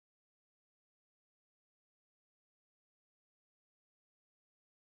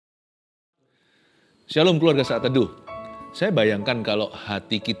Shalom keluarga Saat Teduh. Saya bayangkan kalau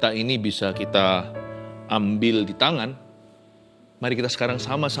hati kita ini bisa kita ambil di tangan, mari kita sekarang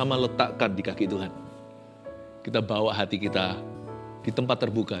sama-sama letakkan di kaki Tuhan. Kita bawa hati kita di tempat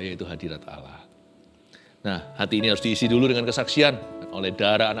terbuka, yaitu hadirat Allah. Nah, hati ini harus diisi dulu dengan kesaksian. Oleh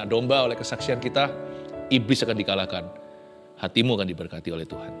darah anak domba, oleh kesaksian kita, iblis akan dikalahkan. Hatimu akan diberkati oleh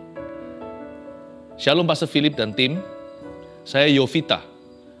Tuhan. Shalom Pastor Philip dan tim. Saya Yovita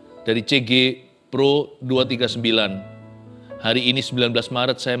dari CG Pro 239. Hari ini 19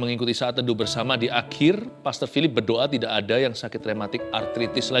 Maret saya mengikuti Saat Teduh Bersama. Di akhir, Pastor Philip berdoa tidak ada yang sakit rematik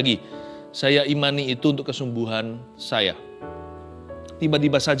artritis lagi. Saya imani itu untuk kesembuhan saya.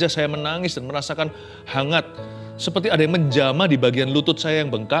 Tiba-tiba saja saya menangis dan merasakan hangat. Seperti ada yang menjamah di bagian lutut saya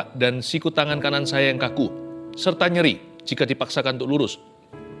yang bengkak dan siku tangan kanan saya yang kaku. Serta nyeri jika dipaksakan untuk lurus.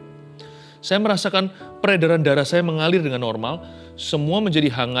 Saya merasakan peredaran darah saya mengalir dengan normal. Semua menjadi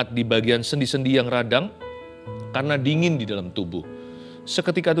hangat di bagian sendi-sendi yang radang karena dingin di dalam tubuh.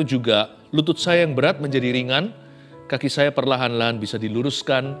 Seketika itu juga lutut saya yang berat menjadi ringan, kaki saya perlahan-lahan bisa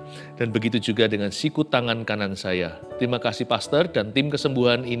diluruskan, dan begitu juga dengan siku tangan kanan saya. Terima kasih pastor dan tim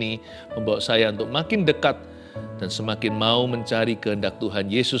kesembuhan ini membawa saya untuk makin dekat dan semakin mau mencari kehendak Tuhan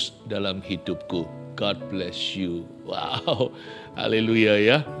Yesus dalam hidupku. God bless you. Wow, haleluya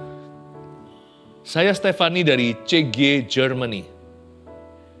ya. Saya Stefani dari CG Germany.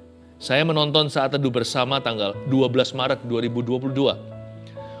 Saya menonton Saat Teduh Bersama tanggal 12 Maret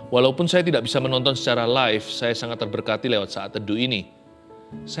 2022. Walaupun saya tidak bisa menonton secara live, saya sangat terberkati lewat Saat Teduh ini.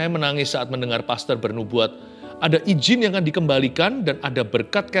 Saya menangis saat mendengar pastor bernubuat, ada izin yang akan dikembalikan dan ada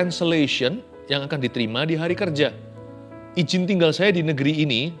berkat cancellation yang akan diterima di hari kerja. Izin tinggal saya di negeri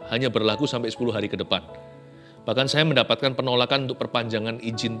ini hanya berlaku sampai 10 hari ke depan. Bahkan saya mendapatkan penolakan untuk perpanjangan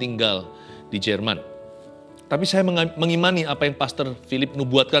izin tinggal di Jerman. Tapi saya mengimani apa yang Pastor Philip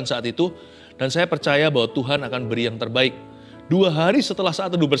nubuatkan saat itu, dan saya percaya bahwa Tuhan akan beri yang terbaik. 2 hari setelah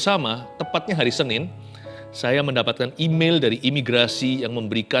Saat Teduh Bersama, tepatnya hari Senin, saya mendapatkan email dari imigrasi yang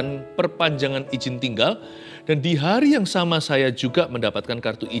memberikan perpanjangan izin tinggal, dan di hari yang sama saya juga mendapatkan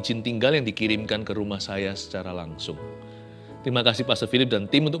kartu izin tinggal yang dikirimkan ke rumah saya secara langsung. Terima kasih Pastor Philip dan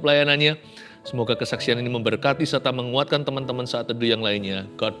tim untuk pelayanannya. Semoga kesaksian ini memberkati serta menguatkan teman-teman Saat Teduh yang lainnya.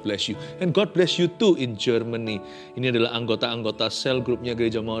 God bless you. And God bless you too in Germany. Ini adalah anggota-anggota sel grupnya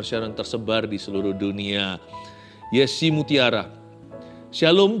Gereja Mawar Sharon tersebar di seluruh dunia. Yesi Mutiara.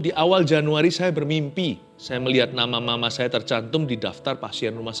 Shalom, di awal Januari saya bermimpi. Saya melihat nama mama saya tercantum di daftar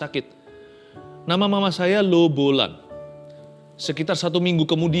pasien rumah sakit. Nama mama saya Lo Bolan. Sekitar 1 minggu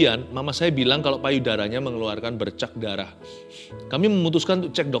kemudian, mama saya bilang kalau payudaranya mengeluarkan bercak darah. Kami memutuskan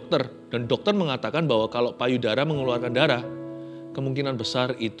untuk cek dokter, dan dokter mengatakan bahwa kalau payudara mengeluarkan darah, kemungkinan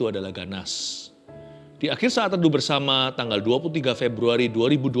besar itu adalah ganas. Di akhir Saat Teduh Bersama tanggal 23 Februari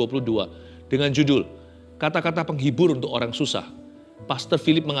 2022, dengan judul, Kata-kata Penghibur untuk Orang Susah, Pastor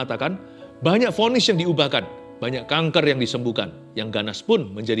Philip mengatakan, banyak vonis yang diubahkan, banyak kanker yang disembuhkan, yang ganas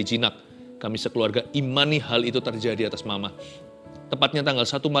pun menjadi jinak. Kami sekeluarga imani hal itu terjadi atas mama. Tepatnya tanggal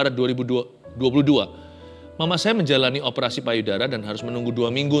 1 Maret 2022, mama saya menjalani operasi payudara dan harus menunggu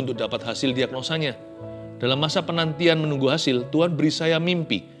 2 minggu untuk dapat hasil diagnosanya. Dalam masa penantian menunggu hasil, Tuhan beri saya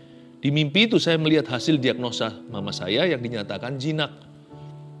mimpi. Di mimpi itu saya melihat hasil diagnosa mama saya yang dinyatakan jinak.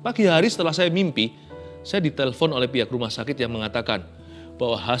 Pagi hari setelah saya mimpi, saya ditelepon oleh pihak rumah sakit yang mengatakan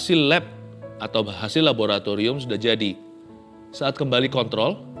bahwa hasil lab atau hasil laboratorium sudah jadi. Saat kembali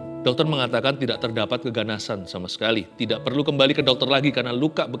kontrol, dokter mengatakan tidak terdapat keganasan sama sekali. Tidak perlu kembali ke dokter lagi karena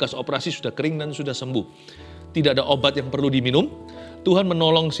luka bekas operasi sudah kering dan sudah sembuh. Tidak ada obat yang perlu diminum. Tuhan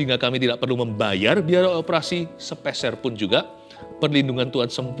menolong sehingga kami tidak perlu membayar biaya operasi sepeser pun juga. Perlindungan Tuhan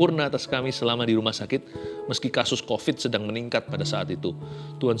sempurna atas kami selama di rumah sakit, meski kasus COVID sedang meningkat pada saat itu.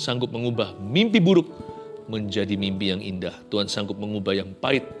 Tuhan sanggup mengubah mimpi buruk menjadi mimpi yang indah. Tuhan sanggup mengubah yang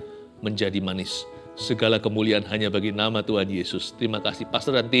pahit menjadi manis. Segala kemuliaan hanya bagi nama Tuhan Yesus. Terima kasih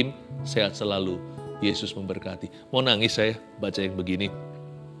pastor dan tim, sehat selalu. Yesus memberkati. Mau nangis saya baca yang begini.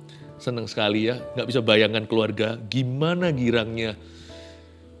 Senang sekali ya, gak bisa bayangkan keluarga gimana girangnya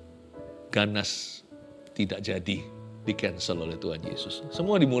ganas tidak jadi, di cancel oleh Tuhan Yesus.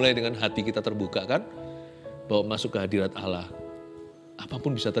 Semua dimulai dengan hati kita terbuka kan, bawa masuk ke hadirat Allah.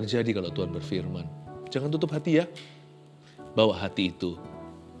 Apapun bisa terjadi kalau Tuhan berfirman. Jangan tutup hati ya, bawa hati itu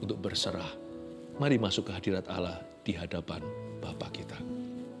untuk berserah. Mari masuk ke hadirat Allah di hadapan Bapa kita.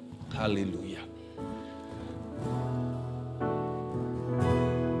 Haleluya.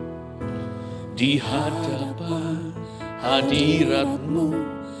 Di hadapan hadirat-Mu,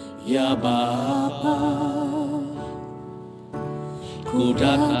 ya Bapa, ku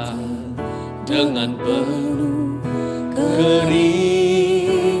datang dengan penuh kerinduan.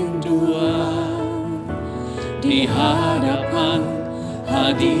 di hadapan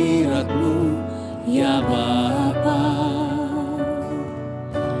hadirat-Mu, ya Bapa.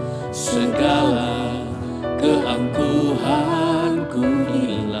 Segala keangkuhanku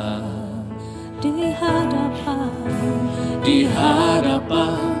hilang di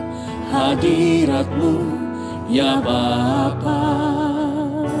hadapan hadirat-Mu, ya Bapa.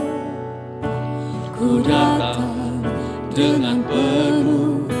 Ku datang dengan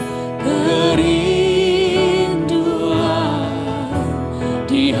penuh kerinduan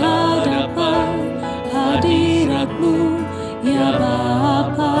di hadapan hadirat-Mu, ya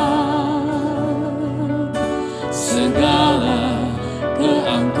Bapa. Segala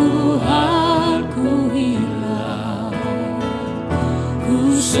keangkuhanku hilang,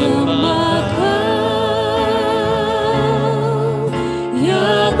 ku sembah Kau,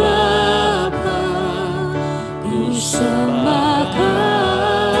 ya Bapa. Ku sembah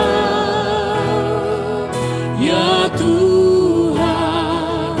Kau, ya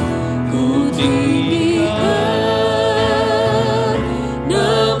Tuhan. Ku tinggikan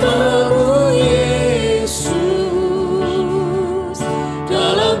nama-Mu, Yesus,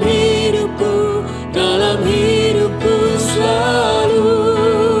 dalam hidupku selalu.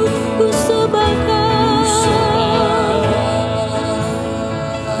 Ku sembah Kau,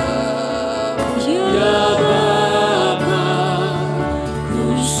 ya Bapa. Ku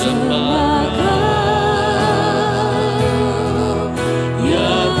sembah Kau,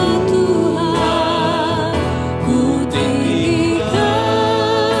 ya Tuhan. Ku tinggikan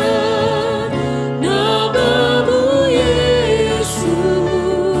nama-Mu, Yesus,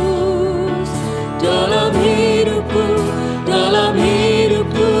 dalam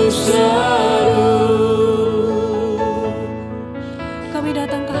hidupku selalu. Kami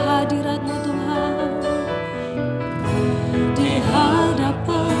datang ke hadirat-Mu, Tuhan, di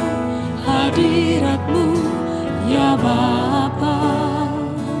hadapan hadirat-Mu, ya Bapa.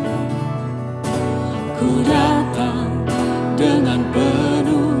 Ku datang dengan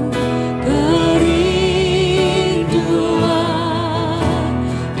penuh kerinduan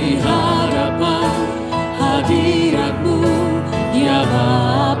di hadapan hadirat-Mu, ya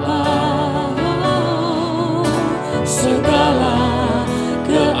Bapa. Segala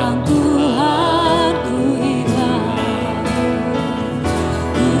keangkuhanku hilang,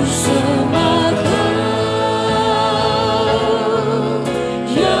 ku sembah Kau,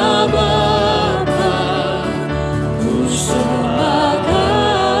 ya Bapa. Ku sembah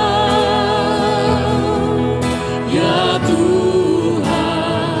Kau, ya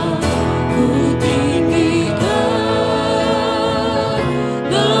Tuhan. Ku tinggikan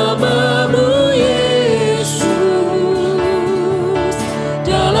nama-Mu, Yesus,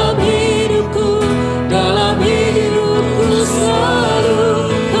 dalam hidupku selalu.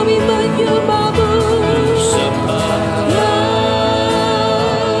 Kami menyembah-Mu,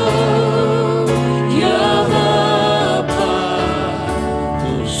 ya Bapa.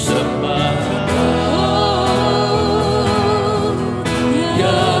 Ku sembah Kau,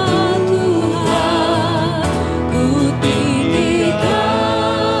 ya Tuhan. Ku tinggikan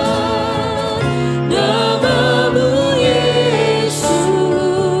nama-Mu, Yesus,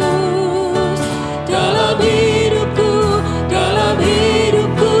 dalam hidupku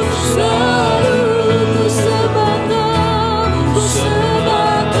selalu. Ku sembah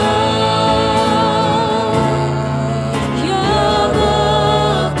Kau, ya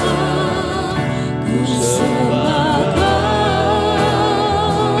Bapa. Ku sembah Kau,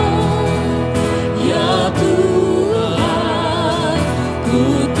 ya Tuhan. Ku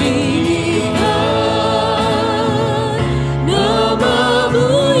tinggikan nama-Mu,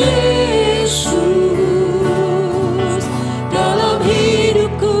 Yesus, dalam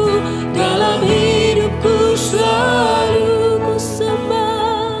hidupku selalu. Ku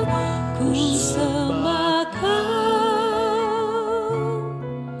sembah Kau,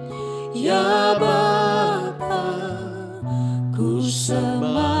 ya Bapa. Ku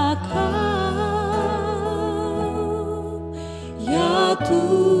sembah Kau, ya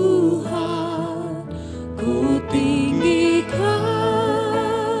Tuhan. Ku tinggikan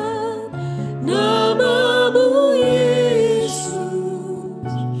nama-Mu, Yesus,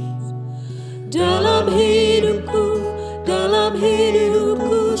 dalam hidupku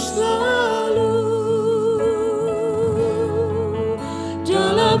selalu.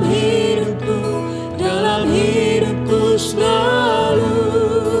 Dalam hidupku selalu.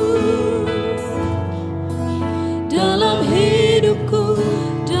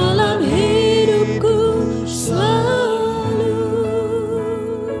 Dalam hidupku selalu.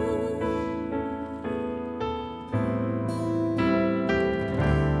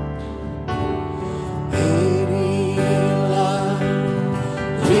 Ini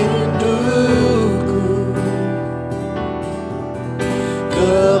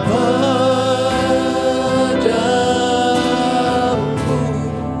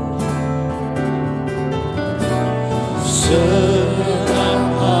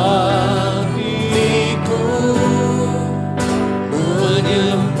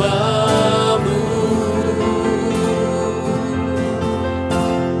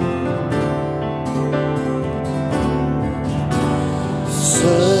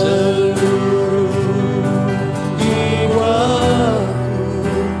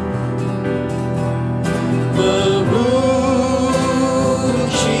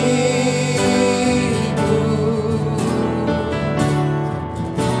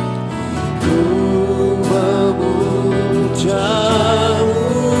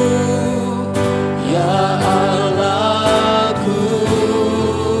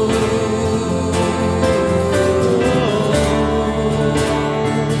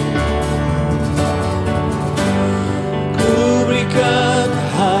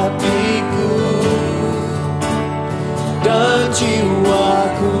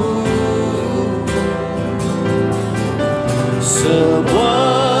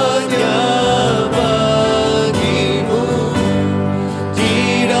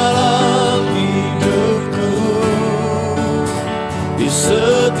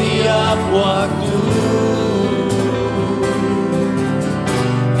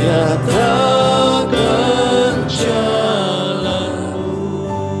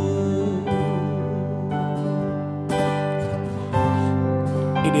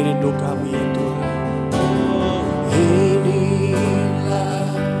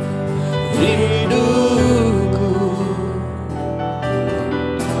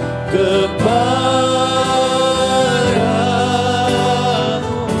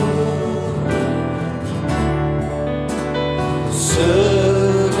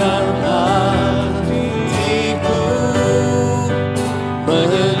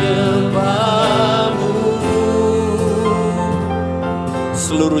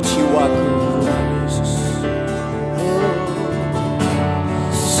Seluruh jiwaku,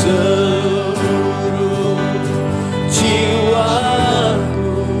 seluruh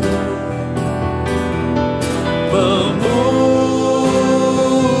jiwaku memujimu,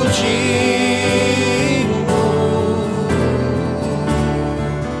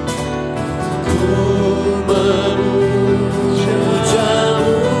 ku memujamu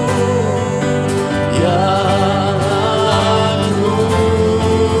ya.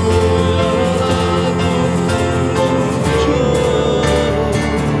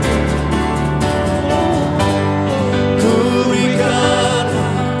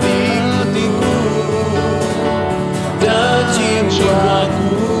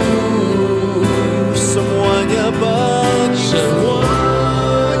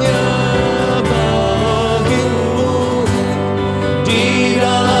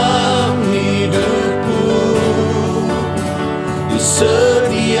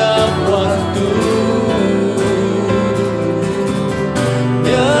 Setiap waktu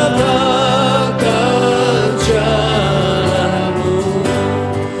nyatakan jalanmu,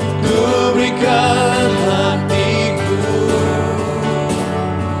 ku berikan hatiku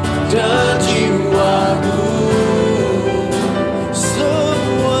dan jiwaku,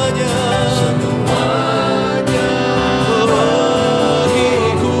 semuanya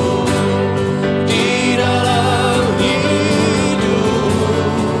bagiku di dalam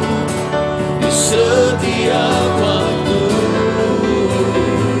setiap waktu.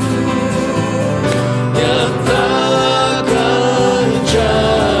 Nyatakan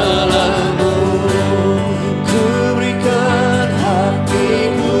jalanmu, ku berikan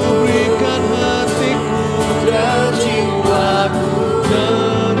hatiku dan jiwaku,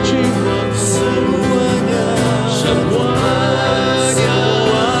 semuanya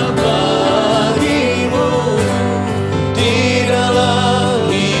bagimu di dalam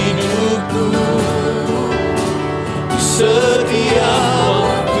hidupku. Setiap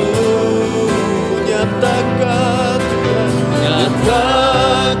waktu nyatakan Tuhan,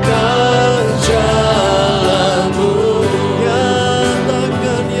 nyatakan jalanmu,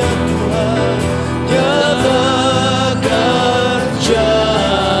 nyatakan ya Tuhan, nyatakan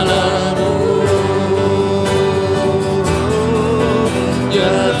jalanmu,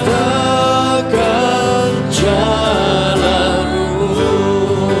 nyatakan jalanmu.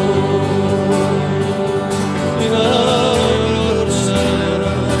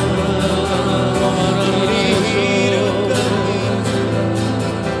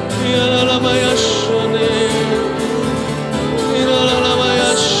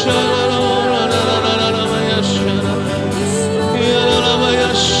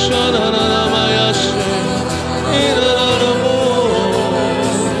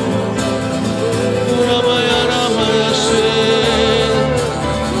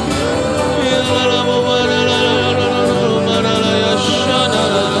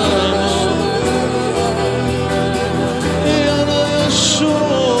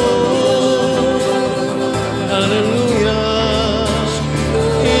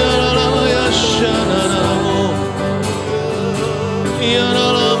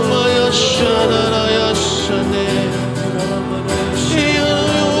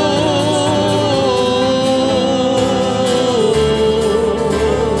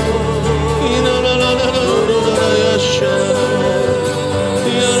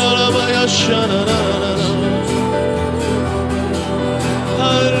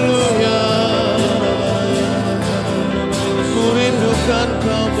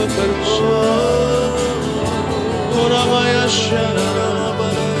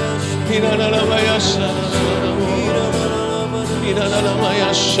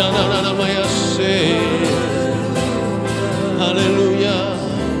 Haleluya.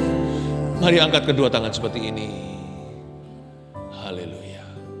 Mari angkat kedua tangan seperti ini. Haleluya.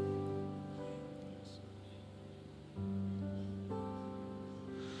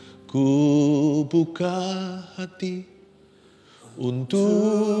 Ku buka hati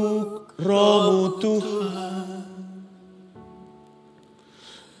untuk Roh-Mu Tuhan.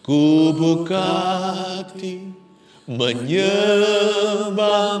 Ku buka hati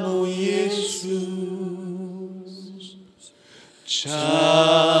menyembah-Mu Yesus.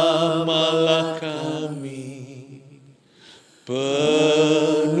 Jamalah kami,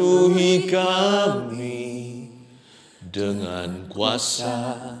 penuhi kami dengan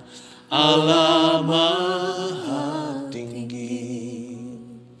kuasa Allah Maha Tinggi.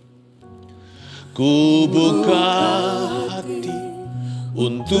 Ku buka hati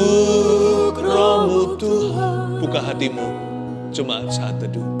untuk Roh-Mu Tuhan. Buka hatimu, jemaat Saat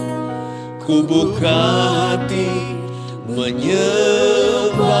Teduh. Ku buka hati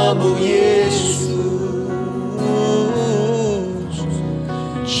menyembah-Mu Yesus.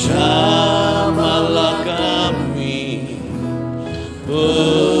 Jamahlah kami,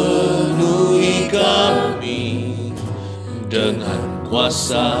 penuhi kami dengan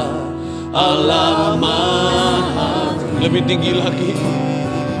kuasa Allah Maha. Lebih tinggi lagi,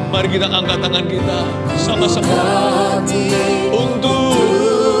 mari kita angkat tangan kita sama-sama untuk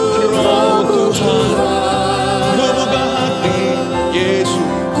Roh Tuhan. Ku buka hati, Yesus,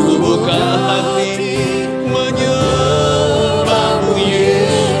 ku buka hati menyembah-Mu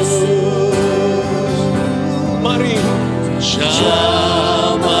Yesus. Mari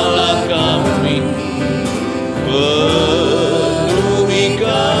jamahlah kami, penuhi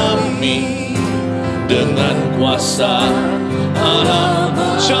kami dengan kuasa Allah.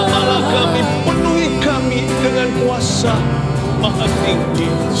 Jamahlah kami, penuhi kami dengan kuasa Maha Tinggi.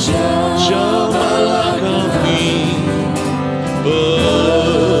 Jamahlah kami,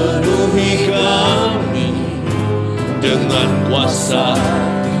 penuhi kami dengan kuasa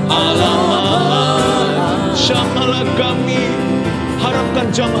Allah Maha. Jamahlah kami, harapkan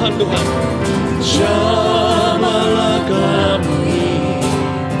jamahan Tuhan. Jamahlah kami,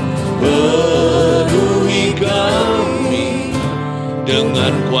 penuhi kami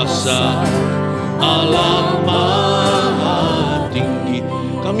dengan kuasa Allah Maha Tinggi.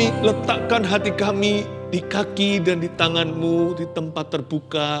 Kami letakkan hati kami di kaki dan di tangan-Mu, di tempat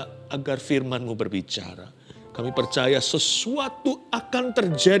terbuka, agar firman-Mu berbicara. Kami percaya sesuatu akan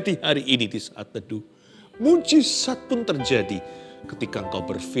terjadi hari ini di Saat Teduh. Mujizat pun terjadi ketika Engkau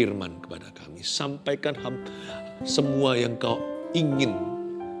berfirman kepada kami. Sampaikan semua yang Kau ingin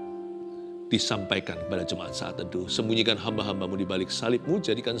disampaikan kepada jemaat Saat Teduh. Sembunyikan hamba-hamba-Mu di balik salib-Mu,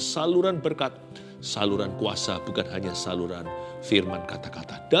 jadikan saluran berkat, saluran kuasa, bukan hanya saluran firman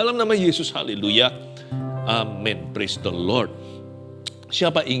kata-kata. Dalam nama Yesus, haleluya. Amin. Praise the Lord.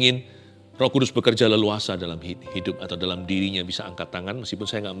 Siapa ingin Roh Kudus bekerja leluasa dalam hidup atau dalam dirinya, bisa angkat tangan. Meskipun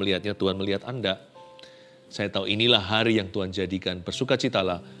saya nggak melihatnya, Tuhan melihat Anda. Saya tahu inilah hari yang Tuhan jadikan.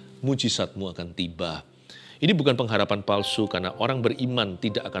 Bersukacitalah, mujizat-Mu akan tiba. Ini bukan pengharapan palsu, karena orang beriman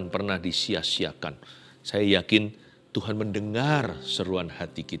tidak akan pernah disia-siakan. Saya yakin Tuhan mendengar seruan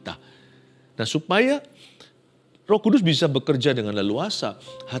hati kita. Nah, supaya Roh Kudus bisa bekerja dengan leluasa,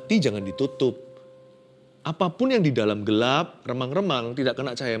 hati jangan ditutup. Apapun yang di dalam gelap, remang-remang, tidak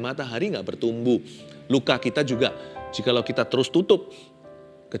kena cahaya matahari, nggak bertumbuh. Luka kita juga, jikalau kita terus tutup,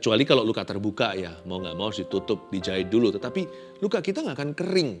 kecuali kalau luka terbuka ya, mau nggak mau harus ditutup, dijahit dulu. Tetapi luka kita nggak akan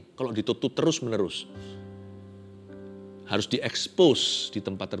kering kalau ditutup terus-menerus. Harus diekspos di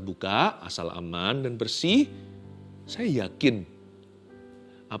tempat terbuka, asal aman dan bersih. Saya yakin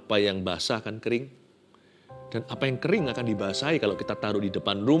apa yang basah akan kering. Dan apa yang kering akan dibasahi kalau kita taruh di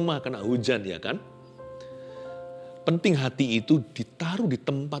depan rumah kena hujan, ya kan? Penting hati itu ditaruh di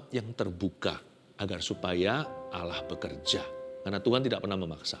tempat yang terbuka agar supaya Allah bekerja. Karena Tuhan tidak pernah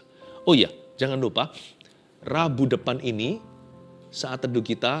memaksa. Oh iya, jangan lupa Rabu depan ini Saat Teduh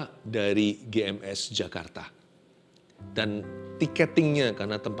kita dari GMS Jakarta. Dan tiketingnya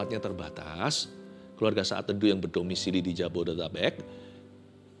karena tempatnya terbatas, keluarga Saat Teduh yang berdomisili di Jabodetabek,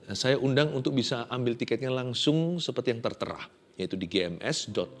 saya undang untuk bisa ambil tiketnya langsung seperti yang tertera. Yaitu di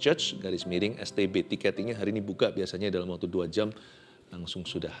gms.church/STB. Tiketingnya hari ini buka, biasanya dalam waktu 2 jam langsung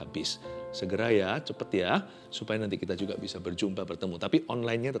sudah habis. Segera ya, cepet ya, supaya nanti kita juga bisa berjumpa, bertemu. Tapi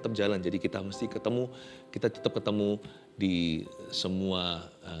online-nya tetap jalan, jadi kita mesti ketemu, kita tetap ketemu di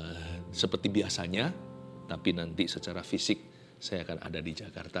semua seperti biasanya. Tapi nanti secara fisik saya akan ada di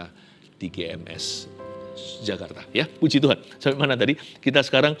Jakarta, di GMS Jakarta. Ya, puji Tuhan. Sampai mana tadi? Kita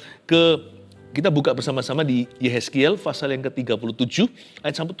sekarang kita buka bersama-sama di Yehezkiel pasal yang ke-37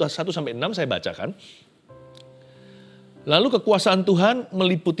 ayat 1-6 saya bacakan. Lalu kekuasaan Tuhan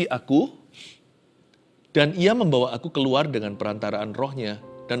meliputi aku dan Ia membawa aku keluar dengan perantaraan Roh-Nya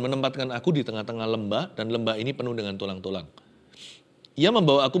dan menempatkan aku di tengah-tengah lembah, dan lembah ini penuh dengan tulang-tulang. Ia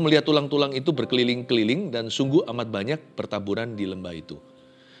membawa aku melihat tulang-tulang itu berkeliling-keliling dan sungguh amat banyak bertaburan di lembah itu.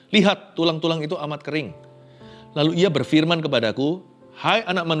 Lihat, tulang-tulang itu amat kering. Lalu Ia berfirman kepadaku, "Hai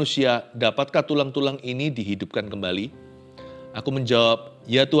anak manusia, dapatkah tulang-tulang ini dihidupkan kembali?" Aku menjawab,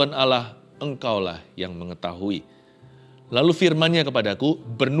 "Ya Tuhan Allah, Engkaulah yang mengetahui." Lalu firman-Nya kepadaku,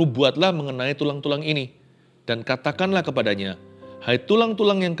 "Bernubuatlah mengenai tulang-tulang ini, dan katakanlah kepadanya, hai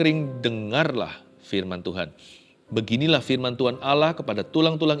tulang-tulang yang kering, dengarlah firman Tuhan. Beginilah firman Tuhan Allah kepada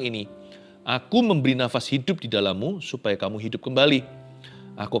tulang-tulang ini. Aku memberi nafas hidup di dalammu supaya kamu hidup kembali.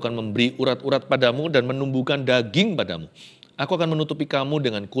 Aku akan memberi urat-urat padamu dan menumbuhkan daging padamu. Aku akan menutupi kamu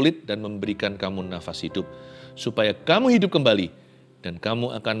dengan kulit dan memberikan kamu nafas hidup. Supaya kamu hidup kembali dan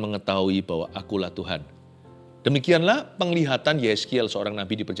kamu akan mengetahui bahwa akulah Tuhan. Demikianlah penglihatan Yehezkiel, seorang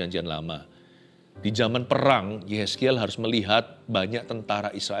nabi di Perjanjian Lama. Di zaman perang, Yehezkiel harus melihat banyak tentara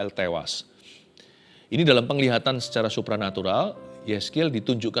Israel tewas. Ini dalam penglihatan secara supranatural, Yehezkiel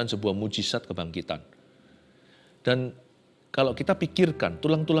ditunjukkan sebuah mujizat kebangkitan. Dan kalau kita pikirkan,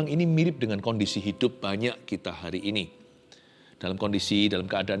 tulang-tulang ini mirip dengan kondisi hidup banyak kita hari ini. Dalam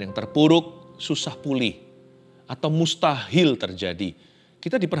keadaan yang terpuruk, susah pulih, atau mustahil terjadi.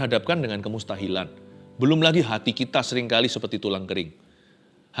 Kita diperhadapkan dengan kemustahilan. Belum lagi hati kita seringkali seperti tulang kering.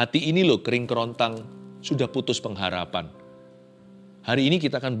 Hati ini loh kering kerontang, sudah putus pengharapan. Hari ini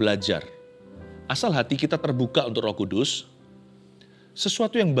kita akan belajar. Asal hati kita terbuka untuk Roh Kudus,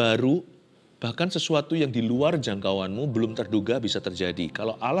 sesuatu yang baru, bahkan sesuatu yang di luar jangkauanmu belum terduga bisa terjadi.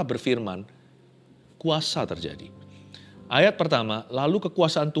 Kalau Allah berfirman, kuasa terjadi. Ayat pertama, lalu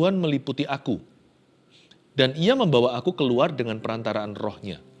kekuasaan Tuhan meliputi aku, dan ia membawa aku keluar dengan perantaraan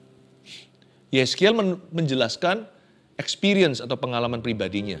rohnya. Yehezkiel menjelaskan experience atau pengalaman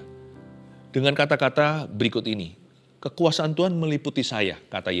pribadinya dengan kata-kata berikut ini. Kekuasaan Tuhan meliputi saya,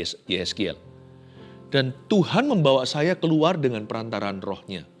 kata Yehezkiel. Dan Tuhan membawa saya keluar dengan perantaraan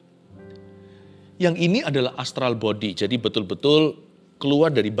rohnya. Yang ini adalah astral body, jadi betul-betul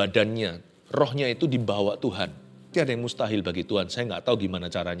keluar dari badannya. Rohnya itu dibawa Tuhan. Tiada yang mustahil bagi Tuhan, saya nggak tahu gimana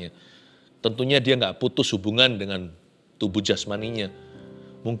caranya. Tentunya dia nggak putus hubungan dengan tubuh jasmaninya.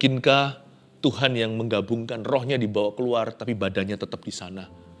 Mungkinkah Tuhan yang menggabungkan rohnya dibawa keluar, tapi badannya tetap di sana.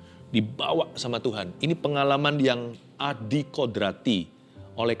 Dibawa sama Tuhan. Ini pengalaman yang adikodrati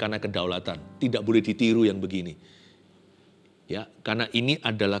oleh karena kedaulatan. Tidak boleh ditiru yang begini. Ya, karena ini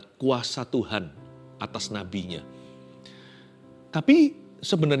adalah kuasa Tuhan atas nabinya. Tapi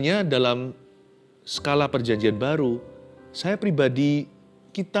sebenarnya dalam skala perjanjian baru, saya pribadi,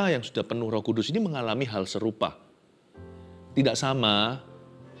 kita yang sudah penuh Roh Kudus ini mengalami hal serupa. Tidak sama,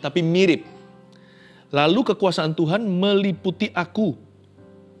 tapi mirip. Lalu kekuasaan Tuhan meliputi aku,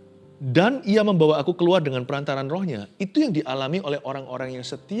 dan ia membawa aku keluar dengan perantaran rohnya. Itu yang dialami oleh orang-orang yang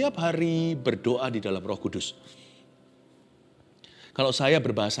setiap hari berdoa di dalam Roh Kudus. Kalau saya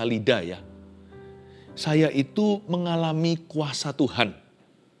berbahasa lidah ya, saya itu mengalami kuasa Tuhan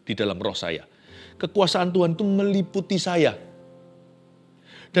di dalam roh saya. Kekuasaan Tuhan itu meliputi saya.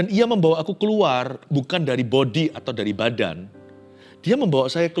 Dan ia membawa aku keluar bukan dari body atau dari badan. Dia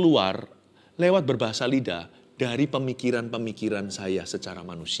membawa saya keluar lewat berbahasa lidah dari pemikiran-pemikiran saya secara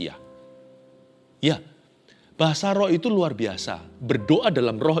manusia. Ya, bahasa roh itu luar biasa. Berdoa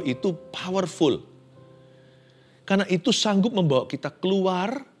dalam roh itu powerful. Karena itu sanggup membawa kita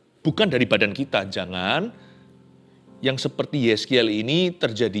keluar bukan dari badan kita. Jangan yang seperti Yehezkiel ini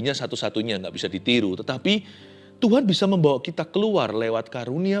terjadinya satu-satunya, nggak bisa ditiru. Tetapi Tuhan bisa membawa kita keluar lewat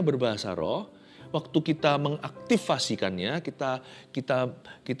karunia berbahasa roh. Waktu kita mengaktifasikannya,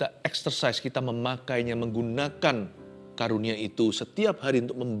 kita exercise, kita memakainya, menggunakan karunia itu setiap hari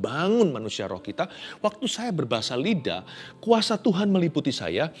untuk membangun manusia roh kita. Waktu saya berbahasa lidah, kuasa Tuhan meliputi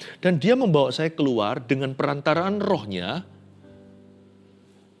saya dan dia membawa saya keluar dengan perantaraan rohnya,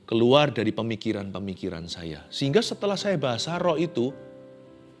 keluar dari pemikiran-pemikiran saya. Sehingga setelah saya bahasa roh itu,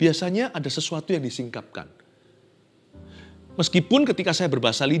 biasanya ada sesuatu yang disingkapkan. Meskipun ketika saya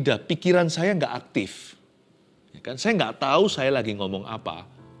berbahasa lidah, pikiran saya nggak aktif. Ya kan? Saya nggak tahu saya lagi ngomong apa.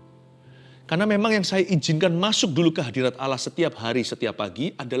 Karena memang yang saya izinkan masuk dulu ke hadirat Allah setiap hari, setiap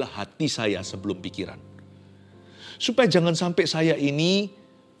pagi adalah hati saya sebelum pikiran. Supaya jangan sampai saya ini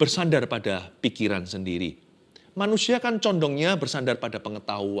bersandar pada pikiran sendiri. Manusia kan condongnya bersandar pada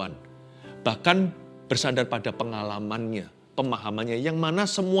pengetahuan. Bahkan bersandar pada pengalamannya, pemahamannya, yang mana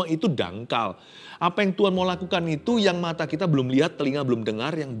semua itu dangkal. Apa yang Tuhan mau lakukan itu yang mata kita belum lihat, telinga belum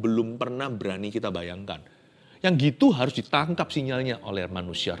dengar, yang belum pernah berani kita bayangkan. Yang gitu harus ditangkap sinyalnya oleh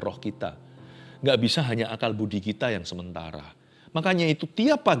manusia roh kita. Nggak bisa hanya akal budi kita yang sementara. Makanya itu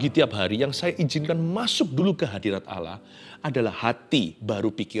tiap pagi, tiap hari yang saya izinkan masuk dulu ke hadirat Allah adalah hati baru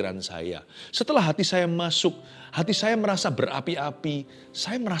pikiran saya. Setelah hati saya masuk, hati saya merasa berapi-api,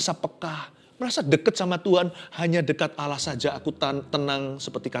 saya merasa peka, merasa dekat sama Tuhan, hanya dekat Allah saja aku tenang,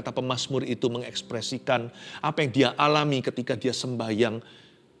 seperti kata pemazmur itu mengekspresikan apa yang dia alami ketika dia sembahyang.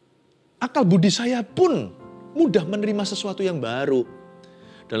 Akal budi saya pun mudah menerima sesuatu yang baru.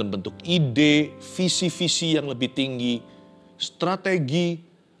 Dalam bentuk ide, visi-visi yang lebih tinggi, strategi,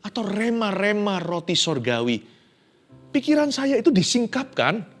 atau rema-rema roti sorgawi. Pikiran saya itu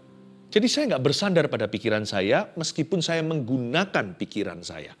disingkapkan Jadi saya nggak bersandar pada pikiran saya meskipun saya menggunakan pikiran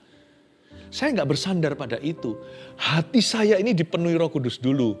saya. Saya nggak bersandar pada itu. Hati saya ini dipenuhi Roh Kudus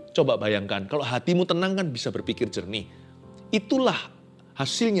dulu. Coba bayangkan, kalau hatimu tenang kan bisa berpikir jernih. Itulah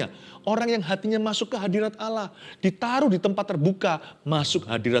hasilnya. Orang yang hatinya masuk ke hadirat Allah, ditaruh di tempat terbuka, masuk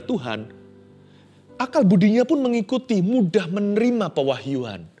hadirat Tuhan. Akal budinya pun mengikuti, mudah menerima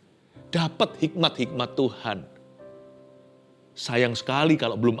pewahyuan. Dapat hikmat-hikmat Tuhan. Sayang sekali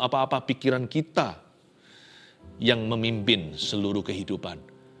kalau belum apa-apa pikiran kita yang memimpin seluruh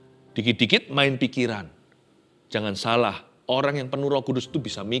kehidupan. Dikit-dikit main pikiran. Jangan salah, orang yang penuh Roh Kudus itu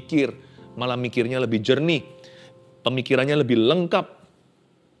bisa mikir, malah mikirnya lebih jernih, pemikirannya lebih lengkap.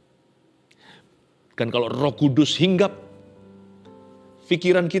 Dan kalau Roh Kudus hinggap,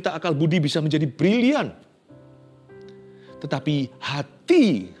 pikiran kita, akal budi bisa menjadi brilian. Tetapi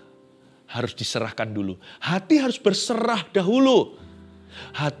hati harus diserahkan dulu. Hati harus berserah dahulu.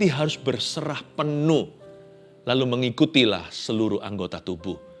 Hati harus berserah penuh. Lalu mengikutilah seluruh anggota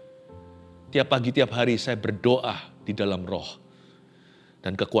tubuh. Tiap pagi, tiap hari saya berdoa di dalam roh.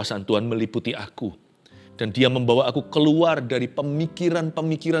 Dan kekuasaan Tuhan meliputi aku. Dan dia membawa aku keluar dari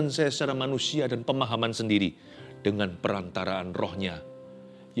pemikiran-pemikiran saya secara manusia dan pemahaman sendiri. Dengan perantaraan rohnya,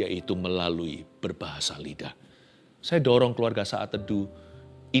 yaitu melalui berbahasa lidah. Saya dorong keluarga Saat Teduh,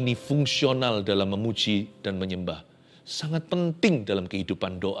 ini fungsional dalam memuji dan menyembah. Sangat penting dalam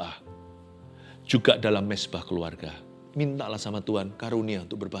kehidupan doa. Juga dalam mesbah keluarga. Mintalah sama Tuhan karunia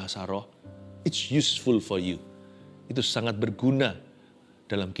untuk berbahasa roh. It's useful for you. Itu sangat berguna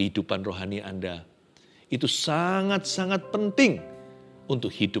dalam kehidupan rohani Anda. Itu sangat-sangat penting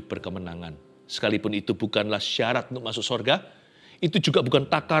untuk hidup berkemenangan. Sekalipun itu bukanlah syarat untuk masuk surga, itu juga bukan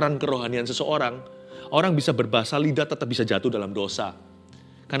takaran kerohanian seseorang. Orang bisa berbahasa lidah tetap bisa jatuh dalam dosa.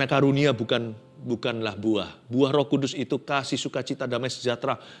 Karena karunia bukanlah buah. Buah Roh Kudus itu kasih, sukacita, damai,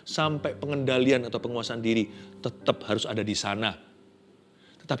 sejahtera, sampai pengendalian atau penguasaan diri tetap harus ada di sana.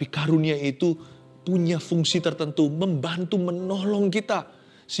 Tetapi karunia itu punya fungsi tertentu, membantu, menolong kita.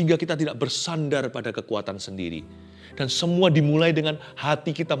 Sehingga kita tidak bersandar pada kekuatan sendiri. Dan semua dimulai dengan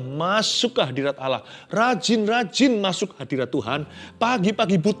hati kita masuk ke hadirat Allah. Rajin-rajin masuk hadirat Tuhan.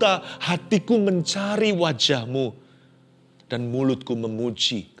 Pagi-pagi buta, hatiku mencari wajah-Mu. Dan mulutku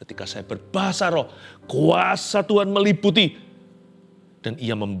memuji ketika saya berbahasa roh. Kuasa Tuhan meliputi. Dan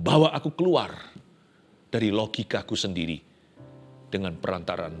ia membawa aku keluar dari logikaku sendiri. Dengan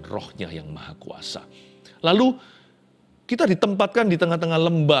perantaraan rohnya yang maha kuasa. Lalu kita ditempatkan di tengah-tengah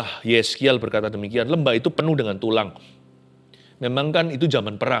lembah. Yeskiel berkata demikian, lembah itu penuh dengan tulang. Memang kan itu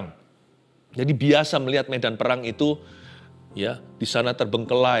zaman perang. Jadi biasa melihat medan perang itu, ya di sana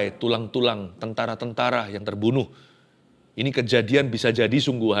terbengkelai tulang-tulang tentara-tentara yang terbunuh. Ini kejadian bisa jadi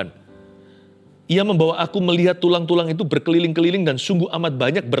sungguhan. Ia membawa aku melihat tulang-tulang itu berkeliling-keliling dan sungguh amat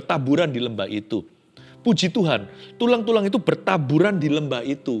banyak bertaburan di lembah itu. Puji Tuhan, tulang-tulang itu bertaburan di lembah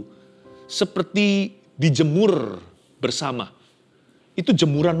itu. Seperti dijemur bersama. Itu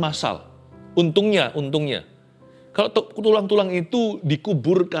jemuran massal. Untungnya. Kalau tulang-tulang itu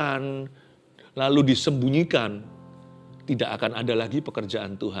dikuburkan, lalu disembunyikan, tidak akan ada lagi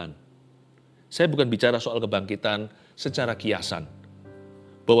pekerjaan Tuhan. Saya bukan bicara soal kebangkitan secara kiasan.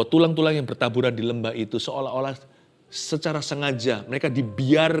 Bahwa tulang-tulang yang bertaburan di lembah itu seolah-olah secara sengaja mereka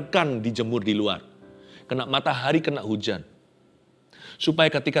dibiarkan dijemur di luar. Kena matahari, kena hujan.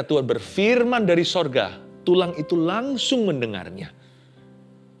 Supaya ketika Tuhan berfirman dari sorga, tulang itu langsung mendengarnya.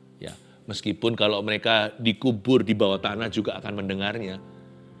 Ya, meskipun kalau mereka dikubur di bawah tanah juga akan mendengarnya.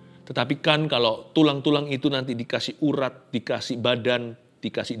 Tetapi kan kalau tulang-tulang itu nanti dikasih urat, dikasih badan,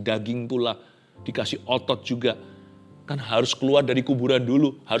 dikasih daging pula, dikasih otot juga. Kan harus keluar dari kuburan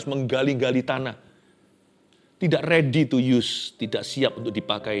dulu, harus menggali-gali tanah. Tidak ready to use, tidak siap untuk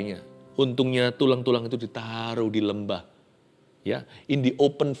dipakainya. Untungnya tulang-tulang itu ditaruh di lembah. Ya, in the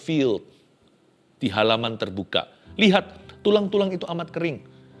open field. Di halaman terbuka. Lihat, tulang-tulang itu amat kering.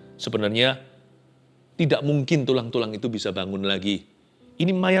 Sebenarnya tidak mungkin tulang-tulang itu bisa bangun lagi.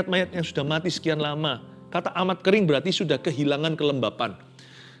 Ini mayat-mayat yang sudah mati sekian lama. Kata amat kering berarti sudah kehilangan kelembapan.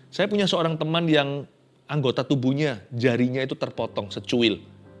 Saya punya seorang teman yang anggota tubuhnya, jarinya itu terpotong, secuil.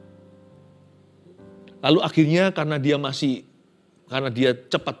 Lalu akhirnya karena dia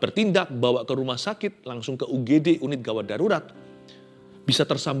cepat bertindak, bawa ke rumah sakit, langsung ke UGD, unit gawat darurat. Bisa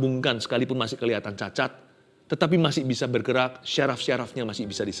tersambungkan sekalipun masih kelihatan cacat, tetapi masih bisa bergerak, syaraf-syarafnya masih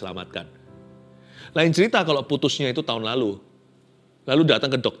bisa diselamatkan. Lain cerita kalau putusnya itu tahun lalu. Lalu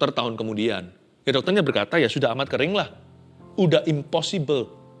datang ke dokter tahun kemudian. Ya dokternya berkata ya sudah amat kering lah. Udah impossible.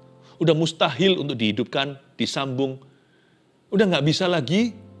 Udah mustahil untuk dihidupkan, disambung. Udah nggak bisa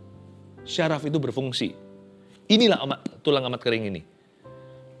lagi syaraf itu berfungsi. Inilah tulang amat kering ini.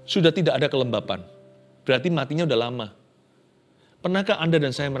 sudah tidak ada kelembapan. Berarti matinya udah lama. Pernahkah Anda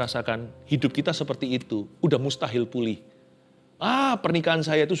dan saya merasakan hidup kita seperti itu, udah mustahil pulih? Pernikahan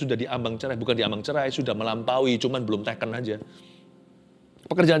saya itu sudah diambang cerai, bukan diambang cerai, sudah melampaui, cuman belum teken aja.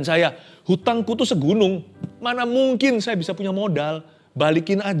 Pekerjaan saya, hutangku tuh segunung, mana mungkin saya bisa punya modal,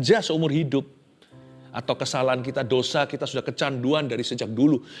 balikin aja seumur hidup. Atau kesalahan kita, dosa kita sudah kecanduan dari sejak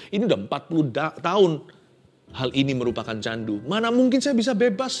dulu. Ini udah 40 tahun, hal ini merupakan candu. Mana mungkin saya bisa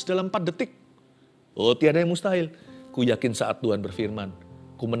bebas dalam 4 detik? Oh, tiada yang mustahil. Ku yakin saat Tuhan berfirman,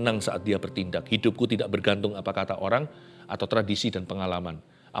 ku menang saat Dia bertindak. Hidupku tidak bergantung apa kata orang atau tradisi dan pengalaman.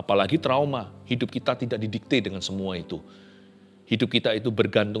 Apalagi trauma, hidup kita tidak didikte dengan semua itu. Hidup kita itu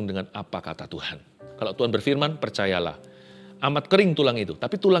bergantung dengan apa kata Tuhan. Kalau Tuhan berfirman, percayalah. Amat kering tulang itu,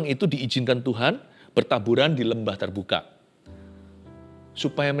 tapi tulang itu diizinkan Tuhan bertaburan di lembah terbuka.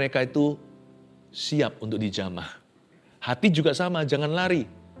 Supaya mereka itu siap untuk dijamah. Hati juga sama, jangan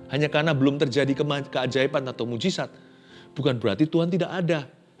lari. Hanya karena belum terjadi keajaiban atau mujizat. Bukan berarti Tuhan tidak ada.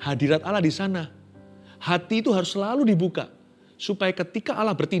 Hadirat Allah di sana. Hati itu harus selalu dibuka. Supaya ketika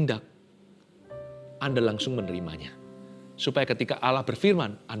Allah bertindak, Anda langsung menerimanya. Supaya ketika Allah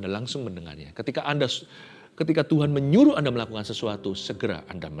berfirman, Anda langsung mendengarnya. Ketika Tuhan menyuruh Anda melakukan sesuatu, segera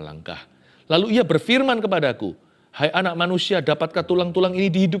Anda melangkah. Lalu Ia berfirman kepadaku, hai anak manusia, dapatkah tulang-tulang ini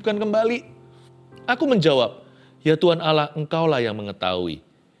dihidupkan kembali? Aku menjawab, ya Tuhan Allah, Engkaulah yang mengetahui.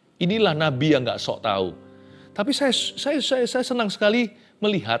 Inilah nabi yang gak sok tahu. Tapi saya senang sekali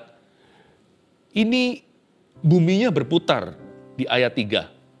melihat ini buminya berputar di ayat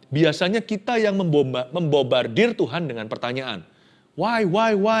 3. Biasanya kita yang membobardir Tuhan dengan pertanyaan. Why,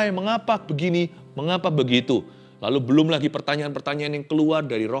 mengapa begini, mengapa begitu? Lalu belum lagi pertanyaan-pertanyaan yang keluar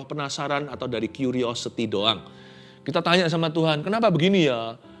dari roh penasaran atau dari curiosity doang. Kita tanya sama Tuhan, kenapa begini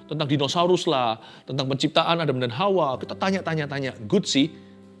ya? Tentang dinosaurus lah, tentang penciptaan Adam dan Hawa. Kita tanya. Good sih.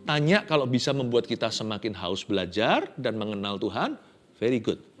 Tanya kalau bisa membuat kita semakin haus belajar dan mengenal Tuhan, very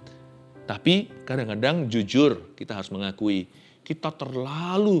good. Tapi kadang-kadang jujur kita harus mengakui, kita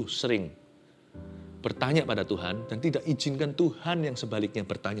terlalu sering bertanya pada Tuhan dan tidak izinkan Tuhan yang sebaliknya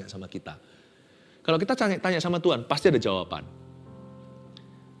bertanya sama kita. Kalau kita tanya sama Tuhan, pasti ada jawaban.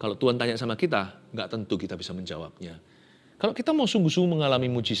 Kalau Tuhan tanya sama kita, nggak tentu kita bisa menjawabnya. Kalau kita mau sungguh-sungguh mengalami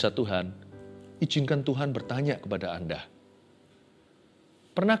mujizat Tuhan, izinkan Tuhan bertanya kepada Anda.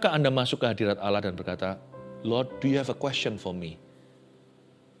 Pernahkah Anda masuk ke hadirat Allah dan berkata, Lord, do you have a question for me?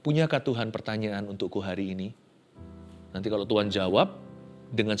 Punyakah Tuhan pertanyaan untukku hari ini? Nanti kalau Tuhan jawab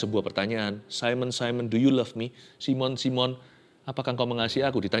dengan sebuah pertanyaan, Simon, do you love me? Simon, apakah engkau mengasihi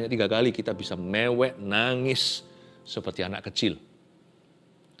aku? Ditanya 3 kali, kita bisa mewek, nangis seperti anak kecil.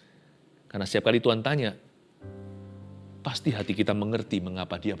 Karena setiap kali Tuhan tanya, pasti hati kita mengerti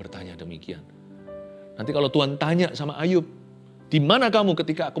mengapa Dia bertanya demikian. Nanti kalau Tuhan tanya sama Ayub, di mana kamu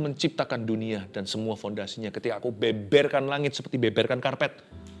ketika aku menciptakan dunia dan semua fondasinya, ketika aku beberkan langit seperti beberkan karpet?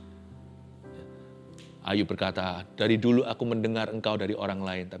 Ayub berkata, dari dulu aku mendengar engkau dari orang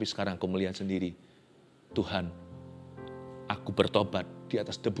lain, tapi sekarang aku melihat sendiri. Tuhan, aku bertobat di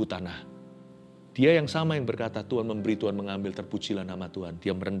atas debu tanah. Dia yang sama yang berkata, Tuhan memberi, Tuhan mengambil, terpujilah nama Tuhan.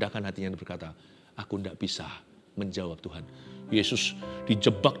 Dia merendahkan hatinya dan berkata, aku tidak bisa menjawab Tuhan. Yesus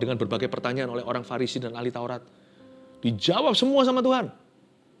dijebak dengan berbagai pertanyaan oleh orang Farisi dan ahli Taurat. Dijawab semua sama Tuhan.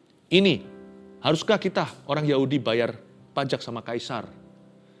 Ini, haruskah kita orang Yahudi bayar pajak sama Kaisar?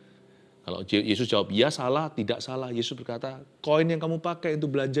 Kalau Yesus jawab, ya salah, tidak salah. Yesus berkata, koin yang kamu pakai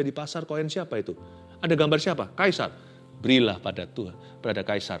untuk belanja di pasar, koin siapa itu? Ada gambar siapa? Kaisar. Berilah pada Tuhan, pada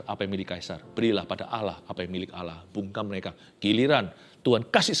Kaisar apa yang milik Kaisar. Berilah pada Allah apa yang milik Allah. Bungkam mereka. Giliran Tuhan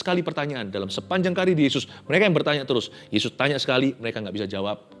kasih sekali pertanyaan dalam sepanjang karir di Yesus. Mereka yang bertanya terus. Yesus tanya sekali, mereka nggak bisa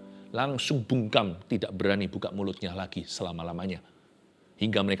jawab. Langsung bungkam, tidak berani buka mulutnya lagi selama-lamanya.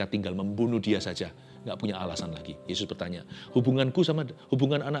 Hingga mereka tinggal membunuh Dia saja. Nggak punya alasan lagi. Yesus bertanya, hubungan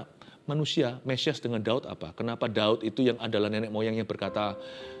anak manusia, Mesias dengan Daud apa? Kenapa Daud itu yang adalah nenek moyangnya berkata,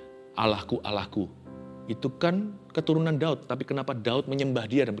 Allahku, Allahku. Itu kan keturunan Daud. Tapi kenapa Daud menyembah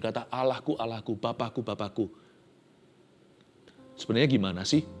Dia dan berkata, Allahku, Allahku, Bapakku, Bapakku. Sebenarnya gimana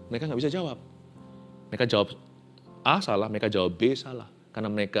sih? Mereka nggak bisa jawab. Mereka jawab A salah, mereka jawab B salah. Karena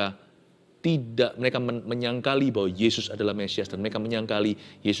mereka menyangkali bahwa Yesus adalah Mesias dan mereka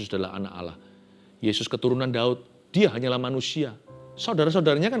menyangkali Yesus adalah anak Allah. Yesus keturunan Daud, Dia hanyalah manusia.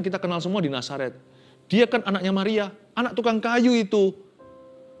 Saudara-saudaranya kan kita kenal semua di Nazaret. Dia kan anaknya Maria, anak tukang kayu itu.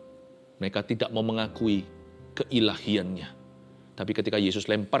 Mereka tidak mau mengakui keilahiannya. Tapi ketika Yesus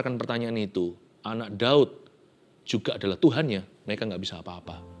lemparkan pertanyaan itu, anak Daud juga adalah Tuhannya, mereka nggak bisa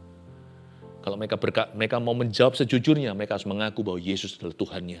apa-apa. Kalau mereka mau menjawab sejujurnya, mereka harus mengaku bahwa Yesus adalah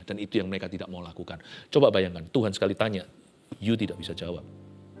Tuhannya. Dan itu yang mereka tidak mau lakukan. Coba bayangkan, Tuhan sekali tanya, you tidak bisa jawab.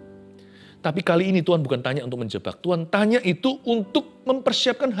 Tapi kali ini Tuhan bukan tanya untuk menjebak. Tuhan tanya itu untuk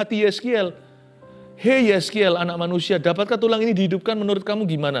mempersiapkan hati Yeskiel. Hei Yeskiel, anak manusia, dapatkah tulang ini dihidupkan menurut kamu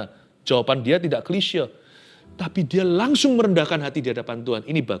gimana? Jawaban dia tidak klise. Tapi dia langsung merendahkan hati di hadapan Tuhan.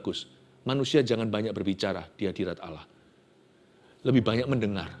 Ini bagus. Manusia jangan banyak berbicara di hadirat Allah. Lebih banyak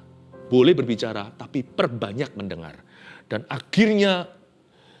mendengar. Boleh berbicara, tapi perbanyak mendengar. Dan akhirnya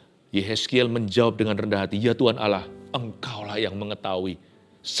Yeskiel menjawab dengan rendah hati, ya Tuhan Allah, Engkaulah yang mengetahui.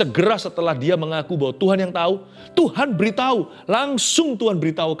 Segera setelah dia mengaku bahwa Tuhan yang tahu, Tuhan beritahu, langsung Tuhan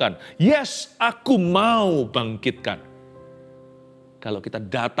beritahukan, yes, aku mau bangkitkan. Kalau kita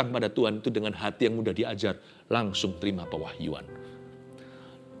datang pada Tuhan itu dengan hati yang mudah diajar, langsung terima pewahyuan.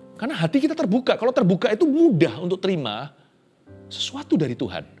 Karena hati kita terbuka, kalau terbuka itu mudah untuk terima sesuatu dari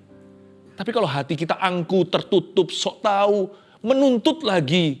Tuhan. Tapi kalau hati kita angku, tertutup, sok tahu, menuntut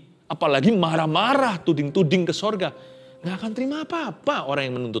lagi, apalagi marah-marah, tuding-tuding ke sorga, nggak akan terima apa-apa orang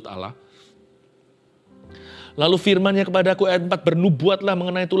yang menuntut Allah. Lalu firman-Nya kepadaku ayat 4, bernubuatlah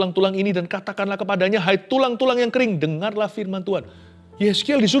mengenai tulang-tulang ini dan katakanlah kepadanya, hai tulang-tulang yang kering, dengarlah firman Tuhan.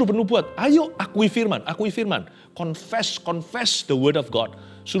 Yeskiel disuruh bernubuat, ayo akui firman, akui firman. Confess the word of God.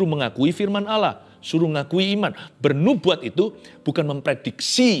 Suruh mengakui firman Allah, suruh mengakui iman. Bernubuat itu bukan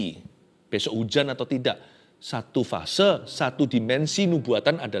memprediksi besok hujan atau tidak. Satu fase, satu dimensi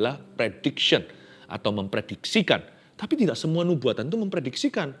nubuatan adalah prediction atau memprediksikan. Tapi tidak semua nubuatan itu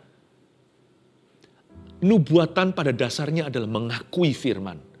memprediksikan. Nubuatan pada dasarnya adalah mengakui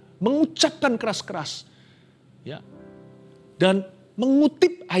firman. Mengucapkan keras-keras. Ya. Dan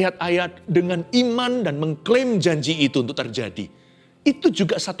mengutip ayat-ayat dengan iman dan mengklaim janji itu untuk terjadi. Itu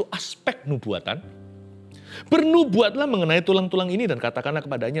juga satu aspek nubuatan. Bernubuatlah mengenai tulang-tulang ini dan katakanlah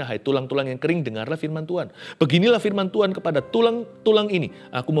kepadanya, hai tulang-tulang yang kering, dengarlah firman Tuhan. Beginilah firman Tuhan kepada tulang-tulang ini,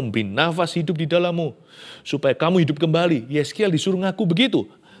 aku memberi nafas hidup di dalammu, supaya kamu hidup kembali. Yeskiel disuruh ngaku begitu.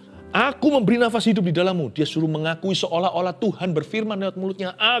 Aku memberi nafas hidup di dalammu. Dia suruh mengakui seolah-olah Tuhan berfirman lewat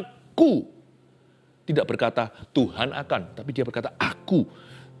mulutnya, aku. Tidak berkata Tuhan akan, tapi dia berkata aku.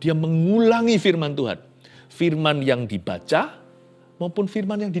 Dia mengulangi firman Tuhan. Firman yang dibaca maupun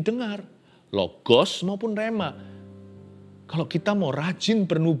firman yang didengar. Logos maupun rema. Kalau kita mau rajin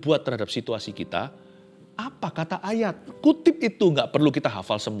bernubuat terhadap situasi kita, apa kata ayat? Kutip itu, nggak perlu kita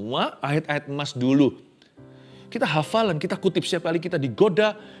hafal semua ayat-ayat emas dulu. Kita hafalan, kita kutip setiap kali kita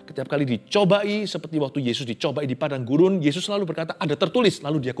digoda, setiap kali dicobai, seperti waktu Yesus dicobai di padang gurun, Yesus selalu berkata ada tertulis,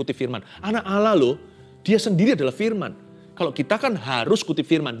 lalu dia kutip firman. Anak Allah loh, dia sendiri adalah firman. Kalau kita kan harus kutip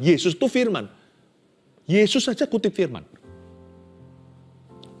firman, Yesus itu firman. Yesus saja kutip firman.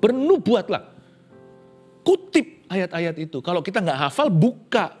 Bernubuatlah. Kutip ayat-ayat itu. Kalau kita nggak hafal,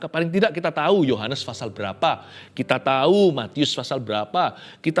 buka. Paling tidak kita tahu Yohanes pasal berapa. Kita tahu Matius pasal berapa.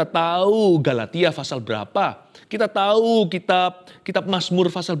 Kita tahu Galatia pasal berapa. Kita tahu kitab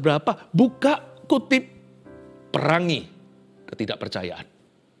Mazmur pasal berapa. Buka, kutip, perangi ketidakpercayaan.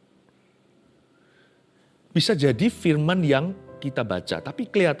 Bisa jadi firman yang kita baca. Tapi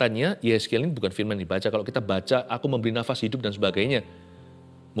kelihatannya Yeskiel ini bukan firman yang dibaca. Kalau kita baca, aku memberi nafas hidup dan sebagainya.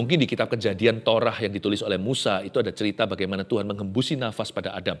 Mungkin di kitab Kejadian Torah yang ditulis oleh Musa, itu ada cerita bagaimana Tuhan menghembusi nafas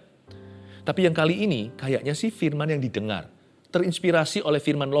pada Adam. Tapi yang kali ini kayaknya sih firman yang didengar. Terinspirasi oleh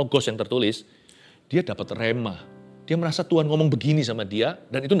firman logos yang tertulis, dia dapat rema. Dia merasa Tuhan ngomong begini sama dia,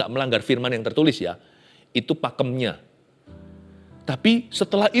 dan itu tidak melanggar firman yang tertulis ya. Itu pakemnya. Tapi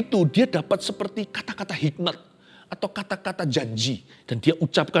setelah itu dia dapat seperti kata-kata hikmat atau kata-kata janji. Dan dia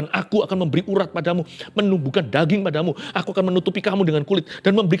ucapkan, aku akan memberi urat padamu, menumbuhkan daging padamu, aku akan menutupi kamu dengan kulit,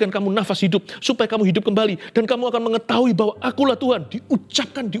 dan memberikan kamu nafas hidup, supaya kamu hidup kembali, dan kamu akan mengetahui bahwa akulah Tuhan.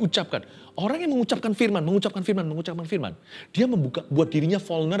 Diucapkan. Orang yang mengucapkan firman, dia buat dirinya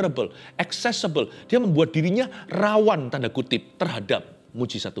vulnerable, accessible, dia membuat dirinya rawan, tanda kutip, terhadap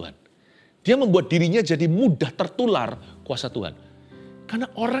mujizat Tuhan. Dia membuat dirinya jadi mudah tertular kuasa Tuhan. Karena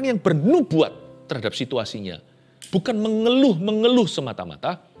orang yang bernubuat terhadap situasinya, bukan mengeluh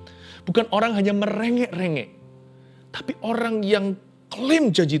semata-mata, bukan orang hanya merengek-rengek, tapi orang yang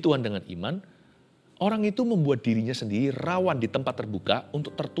klaim janji Tuhan dengan iman, orang itu membuat dirinya sendiri rawan di tempat terbuka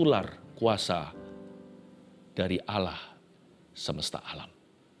untuk tertular kuasa dari Allah semesta alam.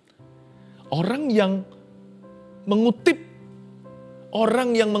 Orang yang mengutip,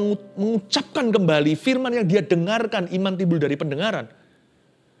 orang yang mengucapkan kembali firman yang dia dengarkan, iman timbul dari pendengaran,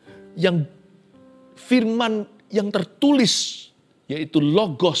 yang firman yang tertulis, yaitu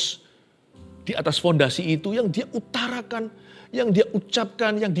logos, di atas fondasi itu yang dia utarakan, yang dia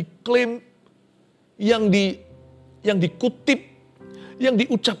ucapkan, yang diklaim, yang dikutip, yang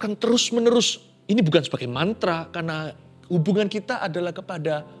diucapkan terus-menerus. Ini bukan sebagai mantra, karena hubungan kita adalah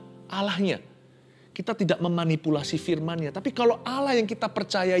kepada Allahnya. kita tidak memanipulasi firman-Nya. Tapi kalau Allah yang kita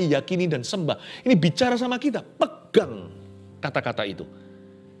percayai, yakini, dan sembah, ini bicara sama kita, pegang kata-kata itu.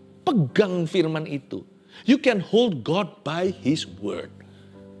 Pegang firman itu. You can hold God by His word.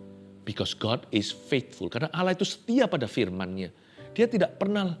 Because God is faithful. Karena Allah itu setia pada firman-Nya. Dia tidak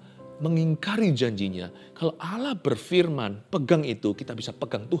pernah mengingkari janjinya. Kalau Allah berfirman, pegang itu, kita bisa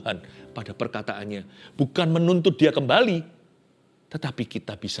pegang Tuhan pada perkataannya. Bukan menuntut dia kembali, tetapi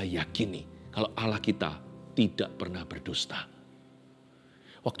kita bisa yakini kalau Allah kita tidak pernah berdusta.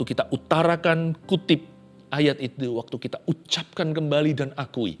 Waktu kita utarakan kutip ayat itu, waktu kita ucapkan kembali dan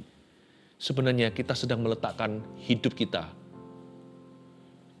akui, sebenarnya kita sedang meletakkan hidup kita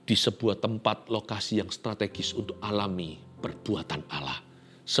di sebuah tempat lokasi yang strategis untuk alami perbuatan Allah.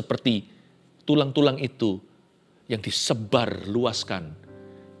 Seperti tulang-tulang itu yang disebar luaskan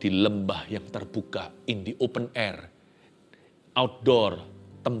di lembah yang terbuka, in the open air, outdoor,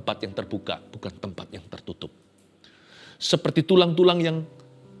 tempat yang terbuka, bukan tempat yang tertutup. Seperti tulang-tulang yang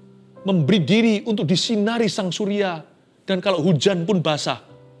memberi diri untuk disinari sang surya, dan kalau hujan pun basah,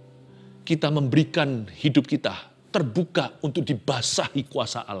 kita memberikan hidup kita terbuka untuk dibasahi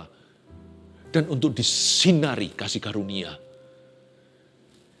kuasa Allah dan untuk disinari kasih karunia.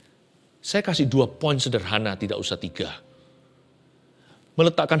 Saya kasih 2 poin sederhana, tidak usah 3.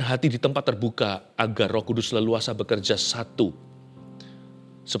 Meletakkan hati di tempat terbuka agar Roh Kudus leluasa bekerja. 1.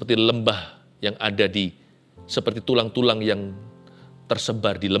 Seperti lembah yang ada seperti tulang-tulang yang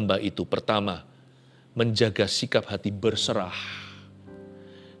tersebar di lembah itu. Pertama, menjaga sikap hati berserah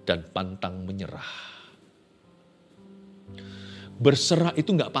dan pantang menyerah. Berserah itu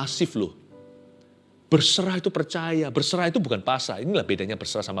nggak pasif loh. Berserah itu percaya, berserah itu bukan pasrah. Inilah bedanya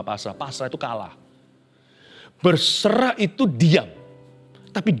berserah sama pasrah. Pasrah itu kalah. Berserah itu diam,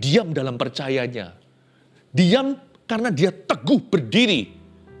 tapi diam dalam percayanya. Diam karena dia teguh berdiri,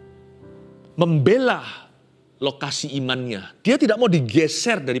 membela lokasi imannya. Dia tidak mau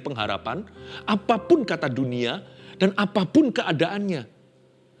digeser dari pengharapan, apapun kata dunia dan apapun keadaannya.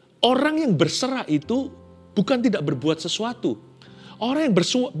 Orang yang berserah itu bukan tidak berbuat sesuatu. Orang yang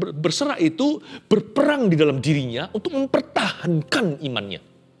berserah itu berperang di dalam dirinya untuk mempertahankan imannya.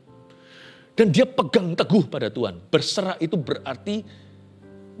 Dan dia pegang teguh pada Tuhan. Berserah itu berarti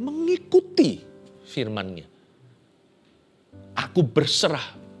mengikuti firman-Nya. Aku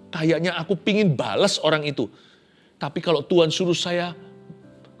berserah, kayaknya aku pingin balas orang itu. Tapi kalau Tuhan suruh saya,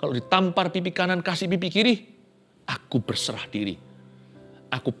 kalau ditampar pipi kanan, kasih pipi kiri, aku berserah diri.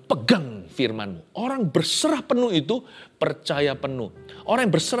 Aku pegang firman-Mu. Orang berserah penuh itu percaya penuh. Orang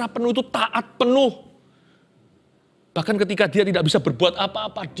yang berserah penuh itu taat penuh. Bahkan ketika dia tidak bisa berbuat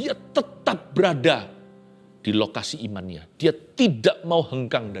apa-apa, dia tetap berada di lokasi imannya. Dia tidak mau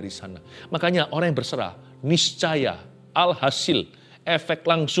hengkang dari sana. Makanya orang yang berserah, niscaya alhasil, efek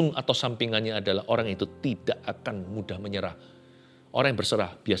langsung atau sampingannya adalah orang itu tidak akan mudah menyerah. Orang yang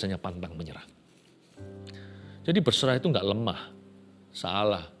berserah biasanya pantang menyerah. Jadi berserah itu nggak lemah.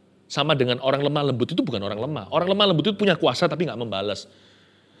 Salah. Sama dengan orang lemah lembut itu bukan orang lemah. Orang lemah lembut itu punya kuasa tapi nggak membalas.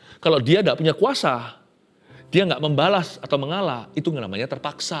 Kalau dia nggak punya kuasa, dia nggak membalas atau mengalah, itu namanya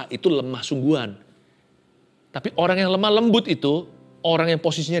terpaksa. Itu lemah sungguhan. Tapi orang yang lemah lembut itu, orang yang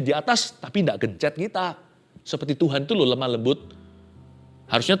posisinya di atas tapi nggak gencet kita. Seperti Tuhan itu loh lemah lembut.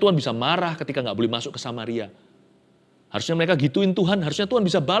 Harusnya Tuhan bisa marah ketika nggak boleh masuk ke Samaria. Harusnya mereka gituin Tuhan, harusnya Tuhan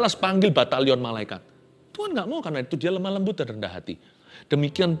bisa balas panggil batalion malaikat. Tuhan nggak mau karena itu dia lemah lembut dan rendah hati.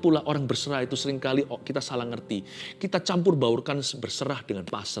 Demikian pula orang berserah itu seringkali kita salah ngerti. Kita campur baurkan berserah dengan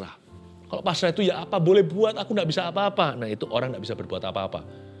pasrah. Kalau pasrah itu ya apa boleh buat, aku nggak bisa apa-apa. Nah itu orang nggak bisa berbuat apa-apa.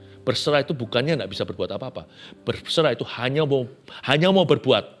 Berserah itu bukannya nggak bisa berbuat apa-apa. Berserah itu hanya mau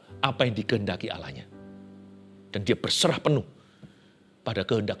berbuat apa yang dikehendaki Allahnya. Dan dia berserah penuh pada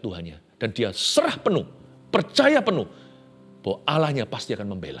kehendak Tuhannya. Dan dia serah penuh, percaya penuh bahwa Allahnya pasti akan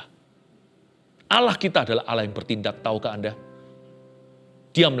membela. Allah kita adalah Allah yang bertindak, tahukah Anda?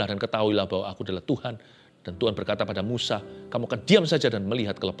 Diamlah dan ketahuilah bahwa aku adalah Tuhan. Dan Tuhan berkata pada Musa, kamu akan diam saja dan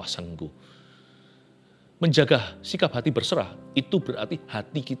melihat kelepasanku. Menjaga sikap hati berserah, itu berarti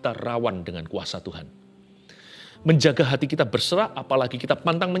hati kita rawan dengan kuasa Tuhan. Menjaga hati kita berserah, apalagi kita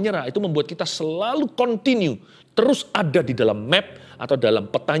pantang menyerah, itu membuat kita selalu continue, terus ada di dalam map atau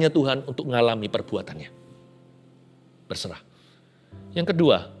dalam petanya Tuhan untuk mengalami perbuatannya. Berserah. Yang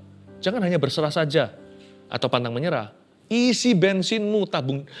kedua, jangan hanya berserah saja atau pantang menyerah. Isi bensinmu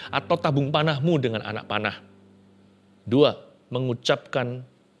tabung panahmu dengan anak panah. 2, mengucapkan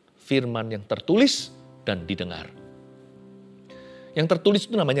firman yang tertulis dan didengar. Yang tertulis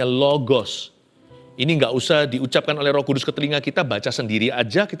itu namanya logos. Ini nggak usah diucapkan oleh Roh Kudus ke telinga kita, baca sendiri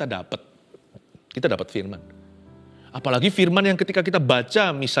aja kita dapat. Kita dapat firman. Apalagi firman yang ketika kita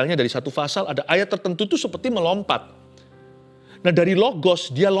baca misalnya dari satu pasal ada ayat tertentu itu seperti melompat. Nah dari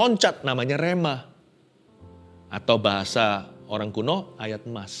logos dia loncat namanya rema. Atau bahasa orang kuno ayat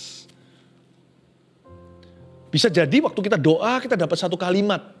emas. Bisa jadi waktu kita doa kita dapat satu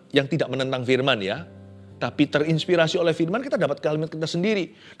kalimat yang tidak menentang firman ya. Tapi terinspirasi oleh firman kita dapat kalimat kita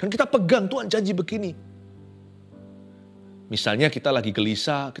sendiri. Dan kita pegang Tuhan janji begini. Misalnya kita lagi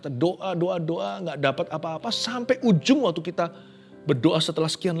gelisah, kita doa, nggak dapat apa-apa. Sampai ujung waktu kita berdoa setelah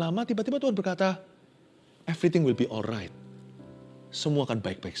sekian lama, tiba-tiba Tuhan berkata, everything will be alright. Semua akan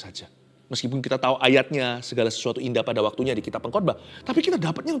baik-baik saja. Meskipun kita tahu ayatnya, segala sesuatu indah pada waktunya di kitab pengkhotbah. Tapi kita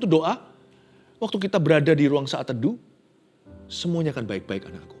dapatnya untuk doa, waktu kita berada di ruang saat teduh, semuanya akan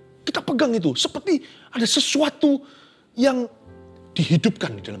baik-baik anakku. Kita pegang itu, seperti ada sesuatu yang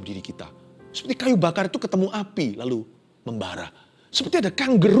dihidupkan di dalam diri kita. Seperti kayu bakar itu ketemu api, lalu membara. Seperti ada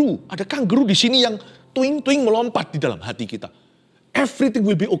kangguru di sini yang tuing-tuing melompat di dalam hati kita. Everything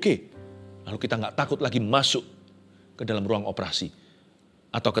will be okay. Lalu kita nggak takut lagi masuk ke dalam ruang operasi.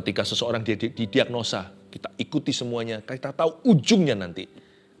 Atau ketika seseorang didiagnosa, kita ikuti semuanya, kita tahu ujungnya nanti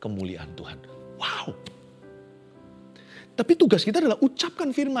kemuliaan Tuhan. Wow. Tapi tugas kita adalah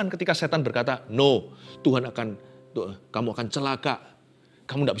ucapkan firman ketika setan berkata, no, kamu akan celaka,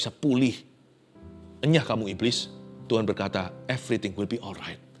 kamu nggak bisa pulih. Enyah kamu iblis. Tuhan berkata, everything will be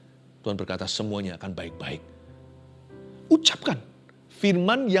alright. Tuhan berkata, semuanya akan baik-baik. Ucapkan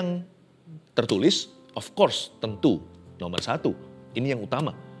firman yang tertulis, of course, tentu, nomor satu. Ini yang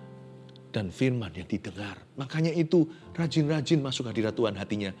utama. Dan firman yang didengar. Makanya itu rajin-rajin masuk hadirat Tuhan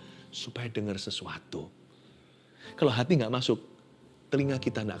hatinya, supaya dengar sesuatu. Kalau hati nggak masuk, telinga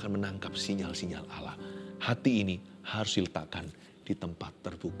kita nggak akan menangkap sinyal-sinyal Allah. Hati ini harus diletakkan di tempat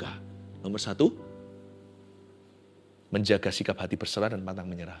terbuka. Nomor satu, menjaga sikap hati berserah dan pantang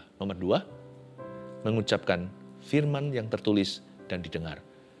menyerah. Nomor dua, mengucapkan firman yang tertulis dan didengar.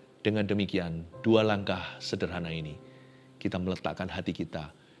 Dengan demikian, dua langkah sederhana ini, kita meletakkan hati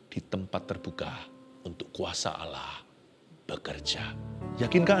kita di tempat terbuka untuk kuasa Allah bekerja.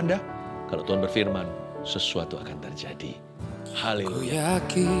 Yakinkah Anda? Kalau Tuhan berfirman, sesuatu akan terjadi. Haleluya.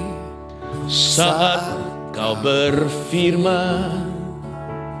 Saat kau berfirman,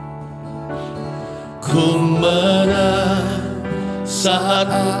 ku menang. Saat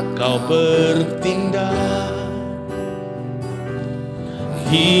kau bertindak,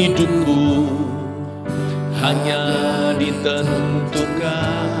 hidupku hanya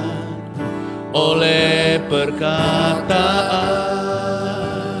ditentukan oleh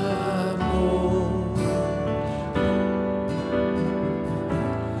perkataanmu.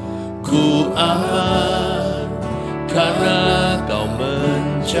 Ku aman karena kau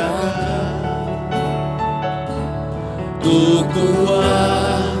menjaga. Ku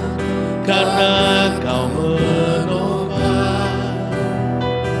kuat karena kau menopang.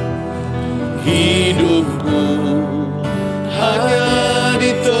 Hidupku hanya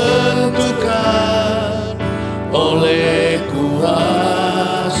ditentukan oleh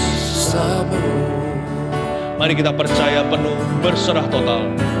kuasa-Mu. Mari kita percaya penuh, berserah total.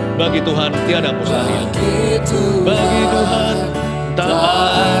 Bagi Tuhan tiada mustahil. Bagi Tuhan tak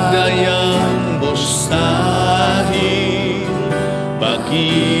ada yang mustahil.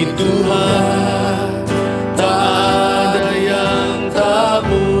 Bagi Tuhan tak ada yang tak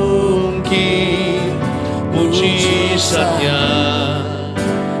mungkin. Mujizatnya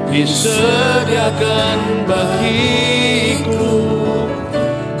disediakan bagiku.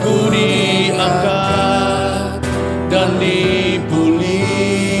 Ku diangkat dan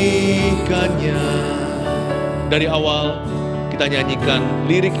dipulihkannya. Dari awal kita nyanyikan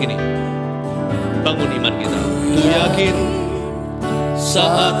lirik ini. Bangun iman kita. Ku yakin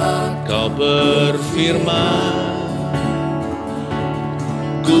saat kau berfirman,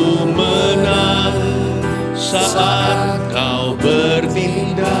 ku menang. Saat kau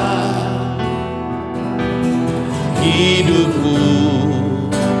bertindak, hidupku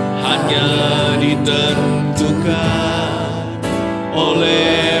hanya ditentukan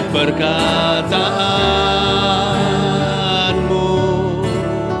oleh perkataanmu.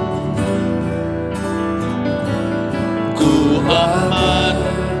 Ku aman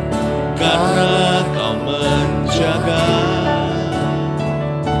karena kau menjaga.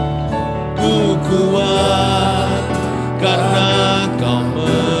 Ku kuat karena kau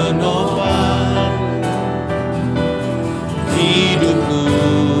menopang. Hidupku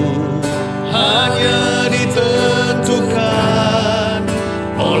hanya ditentukan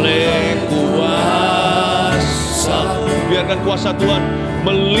oleh kuasa-Mu. Biarkan kuasa Tuhan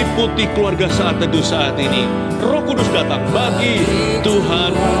meliputi keluarga Saat Teduh saat ini. Roh Kudus datang. Bagi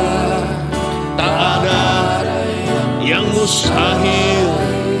Tuhan tak ada mustahil.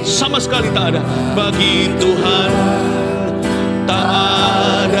 Sama sekali tak ada. Bagi Tuhan tak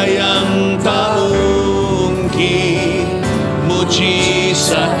ada yang tak mungkin.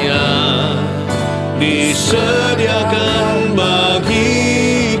 Mujizatnya disediakan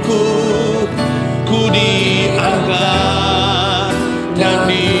bagiku. Ku diangkat dan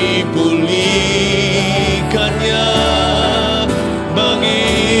dipulihkannya.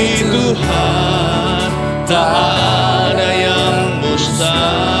 Bagi Tuhan tak ada yang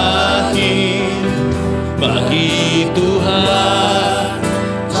mustahil. Bagi Tuhan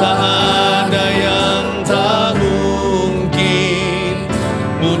tak ada yang tak mungkin.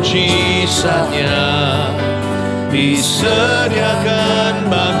 Mujizatnya disediakan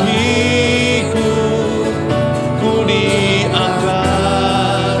bagiku. Ku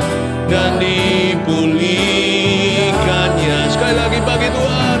diangkat dan dipulihkannya. Sekali lagi, bagi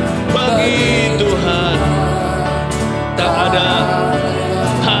Tuhan, bagi Tuhan tak ada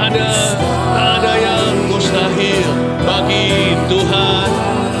yang mustahil. Bagi Tuhan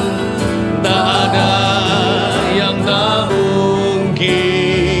tak ada yang tak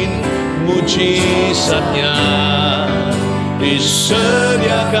mungkin. Mujizatnya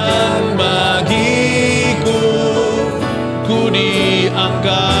disediakan bagiku. Ku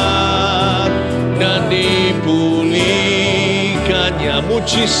diangkat dan dipulihkannya.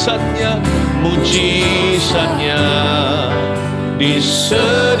 Mujizatnya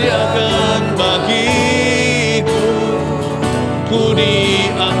disediakan bagiku. Ku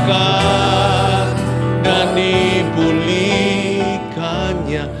diangkat dan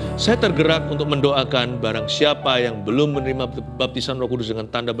dipulihkannya. Saya tergerak untuk mendoakan barang siapa yang belum menerima baptisan Roh Kudus dengan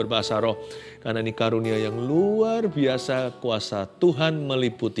tanda berbahasa roh. Karena ini karunia yang luar biasa, kuasa Tuhan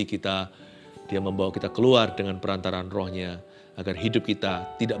meliputi kita. Dia membawa kita keluar dengan perantaraan rohnya. Agar hidup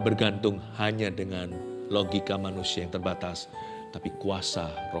kita tidak bergantung hanya dengan logika manusia yang terbatas. Tapi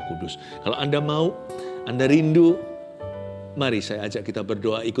kuasa Roh Kudus. Kalau Anda mau, Anda rindu, mari saya ajak kita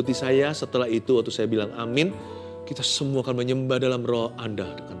berdoa. Ikuti saya. Setelah itu waktu saya bilang amin, kita semua akan menyembah dalam roh. Anda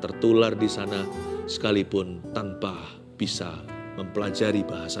akan tertular di sana sekalipun tanpa bisa mempelajari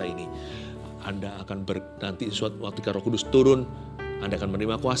bahasa ini. Anda akan nanti suatu waktu Roh Kudus turun, Anda akan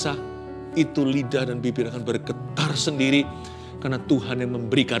menerima kuasa. Itu lidah dan bibir akan bergetar sendiri. Karena Tuhan yang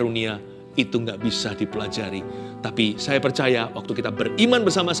memberi karunia itu nggak bisa dipelajari. Tapi saya percaya waktu kita beriman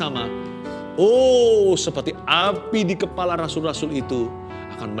bersama-sama, seperti api di kepala rasul-rasul itu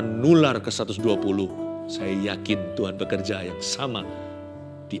akan menular ke 120. Saya yakin Tuhan bekerja yang sama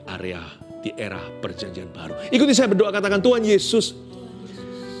di era perjanjian baru. Ikuti saya berdoa, katakan, Tuhan Yesus,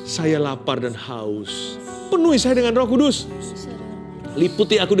 saya lapar dan haus. Penuhi saya dengan Roh Kudus.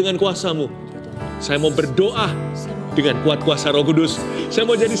 Liputi aku dengan kuasa-Mu. Saya mau berdoa dengan kuat kuasa Roh Kudus. Saya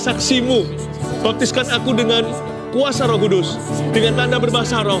mau jadi saksimu. Baptiskan aku dengan kuasa Roh Kudus. Dengan tanda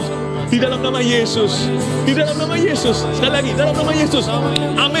berbahasa roh. Di dalam nama Yesus. Di dalam nama Yesus. Sekali lagi, dalam nama Yesus.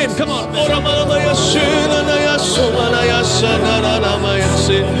 Amin. Come on.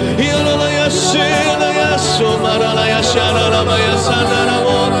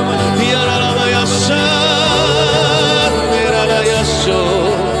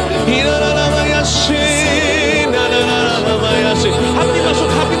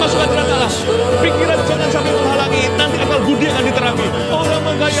 Hati masuk hadirat Allah. Pikiran jangan sampai menghalangi. Nanti akal budi akan diterami. Orang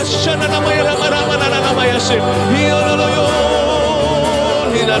mengaya syana namanya nama yasin. Hiyololoyo.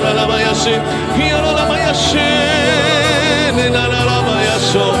 Hidana nama yasin. Hiyololama yasin. Hidana nama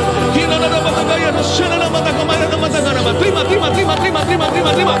yaso. Hidana nama tagaya syana nama tagamaya nama tagarama. Terima.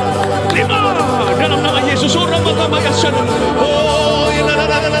 Dalam nama Yesus. Orang magamaya syana. Hidana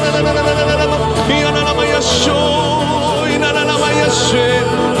nama yaso. Hidana nama yasin.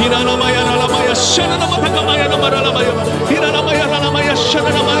 Hidana nama yasin. Nama tagamaya nama dalamaya. Hidana nama yasin.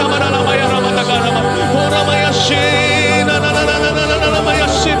 Nama tagarama. Orang yasin. Nama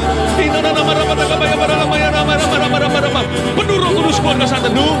yasin. Hidana nama tagamaya nama. Penuh Roh Kudus keluarga Saat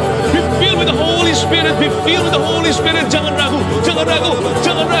Teduh. Be filled with the Holy Spirit. Be filled with the Holy Spirit. Jangan ragu.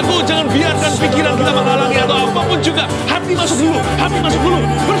 Jangan biarkan pikiran kita menghalangi atau apapun juga. Hati masuk dulu.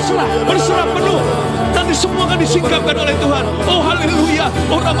 Berserah penuh. Nanti semua akan disingkapkan oleh Tuhan. Oh haleluya.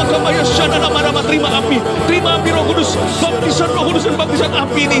 Orang magamaya syana nama. Terima api Roh Kudus. Baptisan Roh Kudus dan baptisan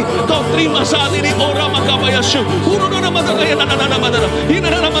api ini kau terima saat ini. Orang magamaya syana. Di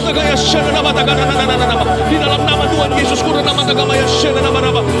dalam nama Tuhan Yesus Kristus nama magamaya syana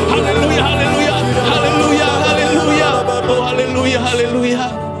nama. Haleluya. Oh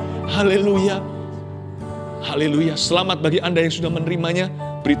haleluya. Selamat bagi Anda yang sudah menerimanya.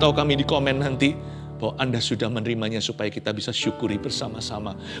 Beritahu kami di komen nanti. bahwa Anda sudah menerimanya supaya kita bisa syukuri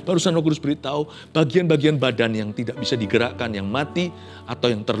bersama-sama. Barusan Roh Kudus beritahu bagian-bagian badan yang tidak bisa digerakkan, yang mati atau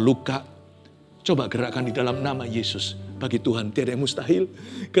yang terluka. Coba gerakkan di dalam nama Yesus. Bagi Tuhan tiada yang mustahil.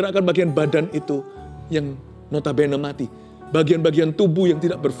 Gerakkan bagian badan itu yang notabene mati. Bagian-bagian tubuh yang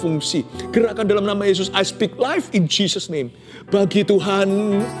tidak berfungsi. Gerakkan dalam nama Yesus. I speak life in Jesus' name. Bagi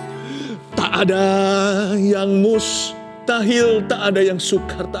Tuhan tak ada yang mustahil, tak ada yang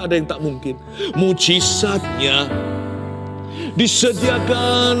sukar, tak ada yang tak mungkin. Mujizatnya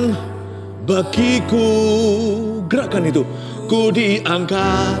disediakan bagiku. Gerakan itu. Ku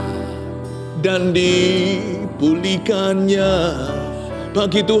diangkat dan dipulihkannya.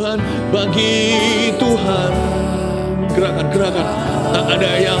 Bagi Tuhan, bagi Tuhan. Gerakan, tak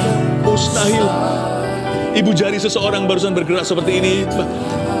ada yang mustahil. Ibu jari seseorang barusan bergerak seperti ini.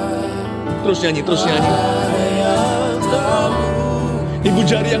 Terus nyanyi. Ibu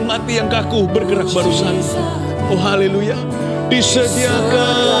jari yang mati, yang kaku bergerak barusan. Oh haleluya.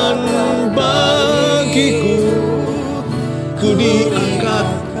 Disediakan bagiku, ku diangkat.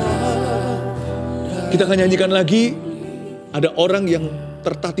 Kita akan nyanyikan lagi. Ada orang yang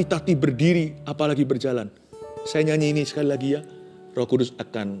tertatih-tatih berdiri, apalagi berjalan. Saya nyanyi ini sekali lagi ya. Roh Kudus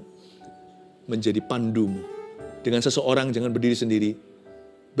akan menjadi pandumu. Dengan seseorang jangan berdiri sendiri.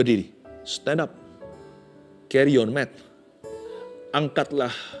 Berdiri. Stand up. Carry your mat.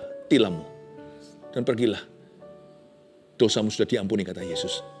 Angkatlah tilammu. Dan pergilah. Dosamu sudah diampuni kata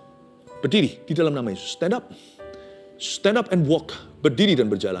Yesus. Berdiri di dalam nama Yesus. Stand up. Stand up and walk. Berdiri dan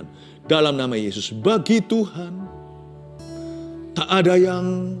berjalan. Dalam nama Yesus. Bagi Tuhan tak ada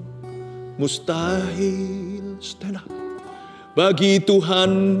yang mustahil. Stand up. Bagi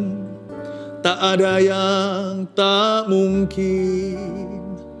Tuhan tak ada yang tak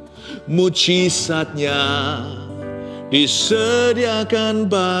mungkin. Mujizatnya disediakan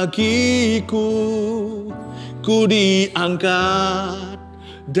bagiku. Ku diangkat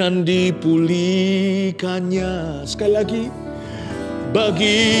dan dipulihkannya. Sekali lagi.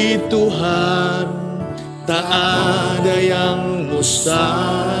 Bagi Tuhan tak ada yang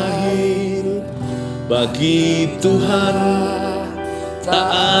mustahil. Bagi Tuhan tak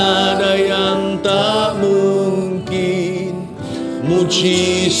ada yang tak mungkin.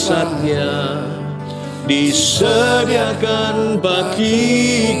 Mujizatnya disediakan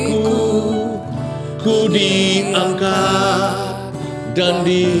bagiku. Ku diangkat dan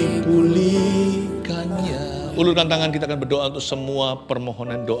dipulihkannya. Ulurkan tangan, kita akan berdoa untuk semua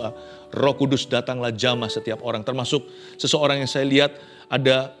permohonan doa. Roh Kudus datanglah jamah setiap orang. Termasuk seseorang yang saya lihat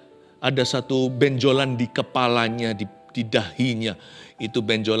ada satu benjolan di kepalanya, di dahinya. Itu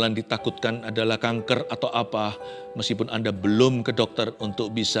benjolan ditakutkan adalah kanker atau apa. Meskipun Anda belum ke dokter untuk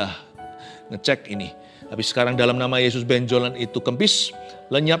bisa ngecek ini. Tapi sekarang dalam nama Yesus benjolan itu kempis,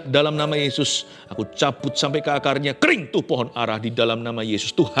 lenyap dalam nama Yesus. Aku cabut sampai ke akarnya, kering tuh pohon ara di dalam nama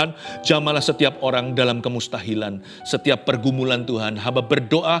Yesus. Tuhan, jamalah setiap orang dalam kemustahilan. Setiap pergumulan Tuhan, hamba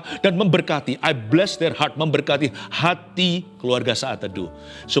berdoa dan memberkati. I bless their heart, memberkati hati keluarga Saat Teduh.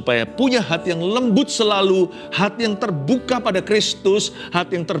 Supaya punya hati yang lembut selalu, hati yang terbuka pada Kristus,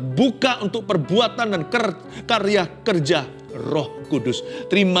 hati yang terbuka untuk perbuatan dan karya kerja Roh Kudus.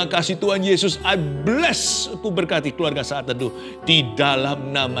 Terima kasih Tuhan Yesus. I bless, aku berkati keluarga Saat Teduh di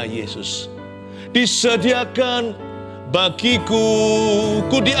dalam nama Yesus. Disediakan bagiku,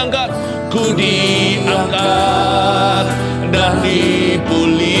 ku diangkat dan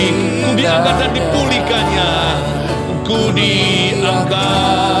dipulihkannya. Ku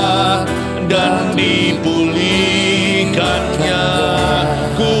diangkat dan dipulihkannya.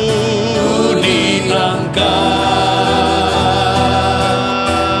 Ku diangkat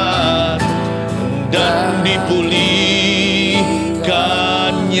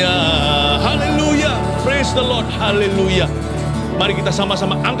dipulihkannya. Haleluya. Praise the Lord. Haleluya. Mari kita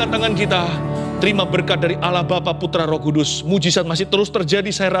sama-sama angkat tangan kita. Terima berkat dari Allah Bapa, Putra, Roh Kudus. Mujizat masih terus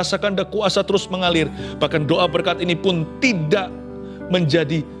terjadi. Saya rasakan ada kuasa terus mengalir. Bahkan doa berkat ini pun tidak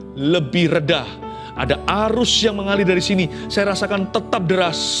menjadi lebih redah. Ada arus yang mengalir dari sini. Saya rasakan tetap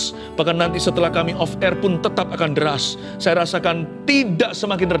deras. Bahkan nanti setelah kami off air pun tetap akan deras. Saya rasakan tidak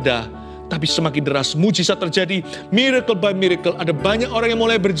semakin reda, tapi semakin deras. Mujizat terjadi, miracle by miracle. Ada banyak orang yang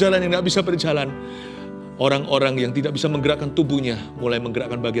mulai berjalan yang tidak bisa berjalan. Orang-orang yang tidak bisa menggerakkan tubuhnya mulai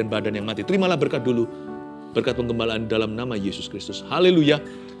menggerakkan bagian badan yang mati. Terimalah berkat dulu. Berkat penggembalaan dalam nama Yesus Kristus. Haleluya.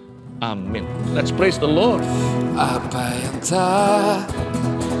 Amin. Let's praise the Lord. Apa yang tak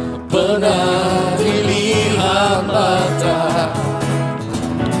pernah dilihat mata,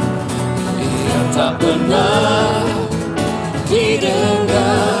 yang tak pernah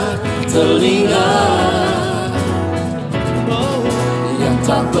didengar telinga, yang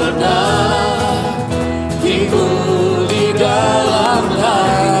tak pernah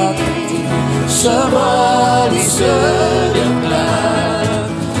disediakan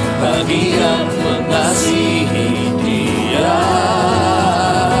bagi yang mengasihi Dia.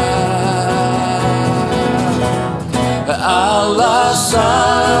 Allah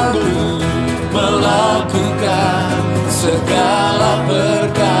sanggup melakukan segala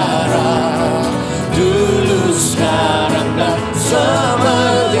perkara, dulu, sekarang, dan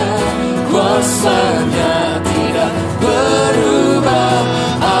selamanya. Kuasanya tidak berubah.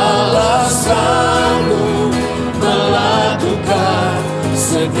 Allah sanggup melakukan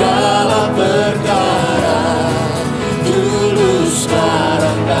segala perkara, dulu,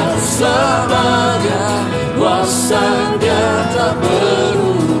 sekarang, dan selamanya. Kuasanya tak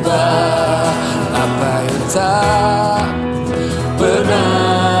berubah. Apa yang tak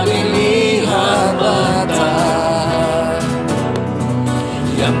pernah dilihat mata,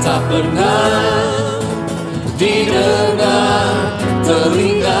 yang tak pernah didengar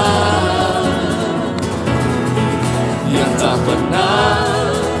telinga, yang tak pernah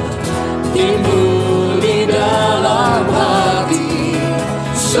timbul di dalam hati,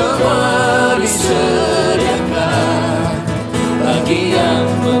 semua disediakan bagi yang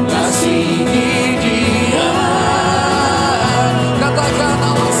mengasihi Dia. Katakan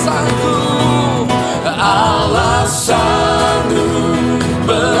Allah sanggup, Allah sanggup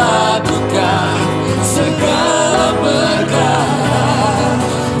melakukan segala perkara,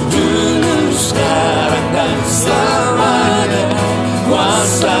 dulu, sekarang, dan selamanya.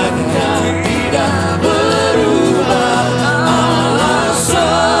 Kuasanya tidak berubah. Allah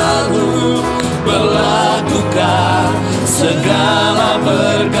sanggup melakukan segala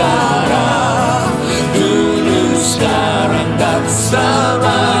perkara, dulu, sekarang, dan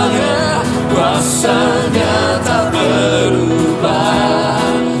selamanya. Kuasanya tak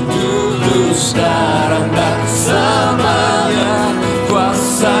berubah, dulu, sekarang, dan selamanya.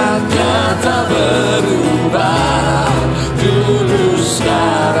 Kuasanya tak berubah, dulu,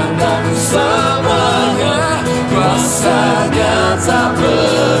 sekarang, dan selamanya. Kuasanya tak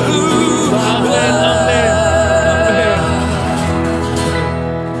berubah.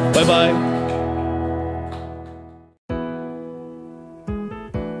 Bye-bye.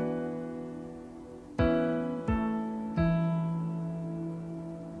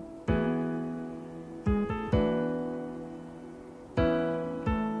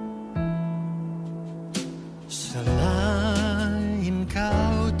 Selain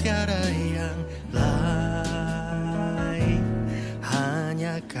Kau tiada yang lain,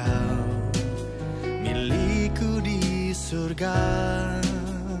 hanya Kau milikku di surga.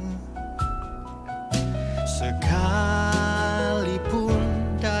 Sekalipun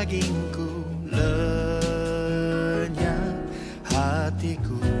dagingku lenyap,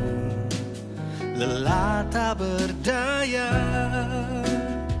 hatiku lelah tak berdaya.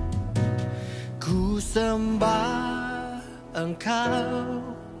 Ku sembah Engkau,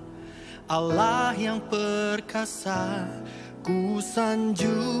 Allah yang perkasa. Ku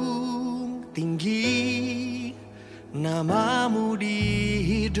sanjung tinggi namamu di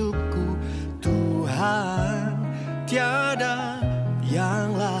hidupku, Tuhan, tiada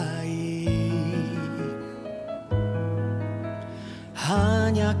yang lain.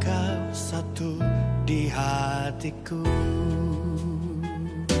 Hanya Kau satu di hatiku.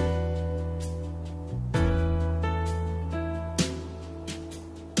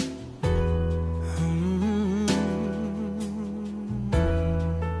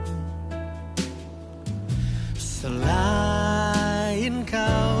 Selain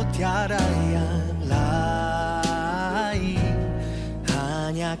Kau tiada yang lain,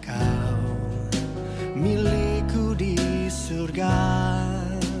 hanya Kau milikku di surga.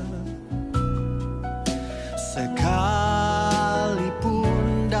 Sekalipun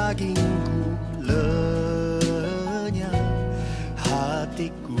dagingku lenyap,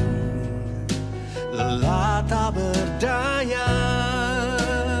 hatiku lelah tak berdaya.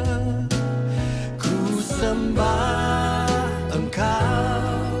 Sembah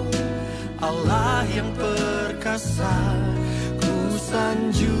Engkau, Allah yang perkasa. Ku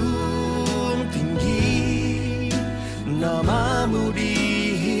sanjung tinggi namamu di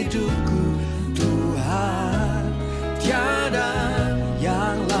hidupku, Tuhan, tiada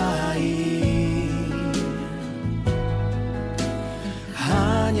yang lain.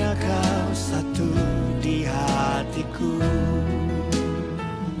 Hanya Kau satu di hatiku.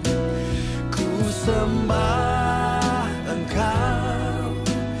 Sembah Engkau,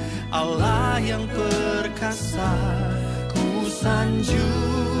 Allah yang perkasa. Ku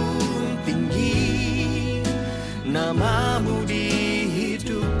sanjung tinggi namamu di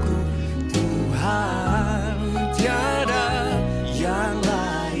hidupku, Tuhan, tiada yang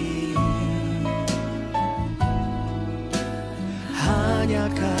lain.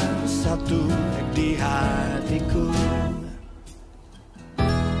 satu di hatiku.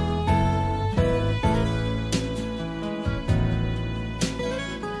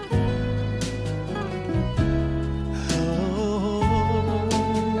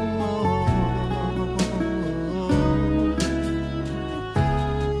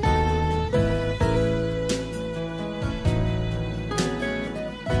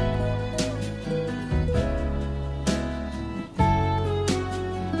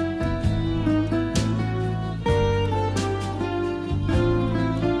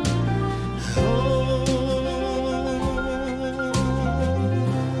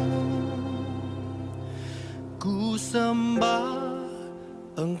 Sembah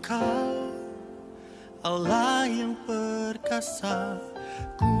Engkau, Allah yang perkasa,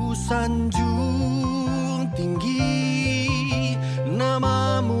 ku sanjung tinggi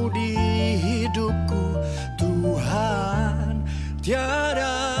namamu di hidupku, Tuhan,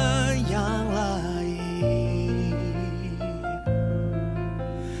 tiada yang lain.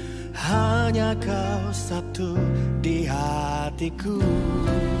 Hanya Kau satu di hatiku.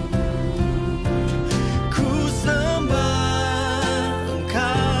 Sembah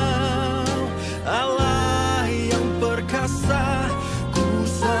Engkau, Allah yang perkasa, ku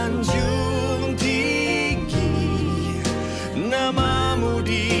sanjung tinggi namamu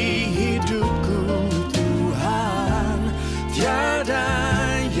di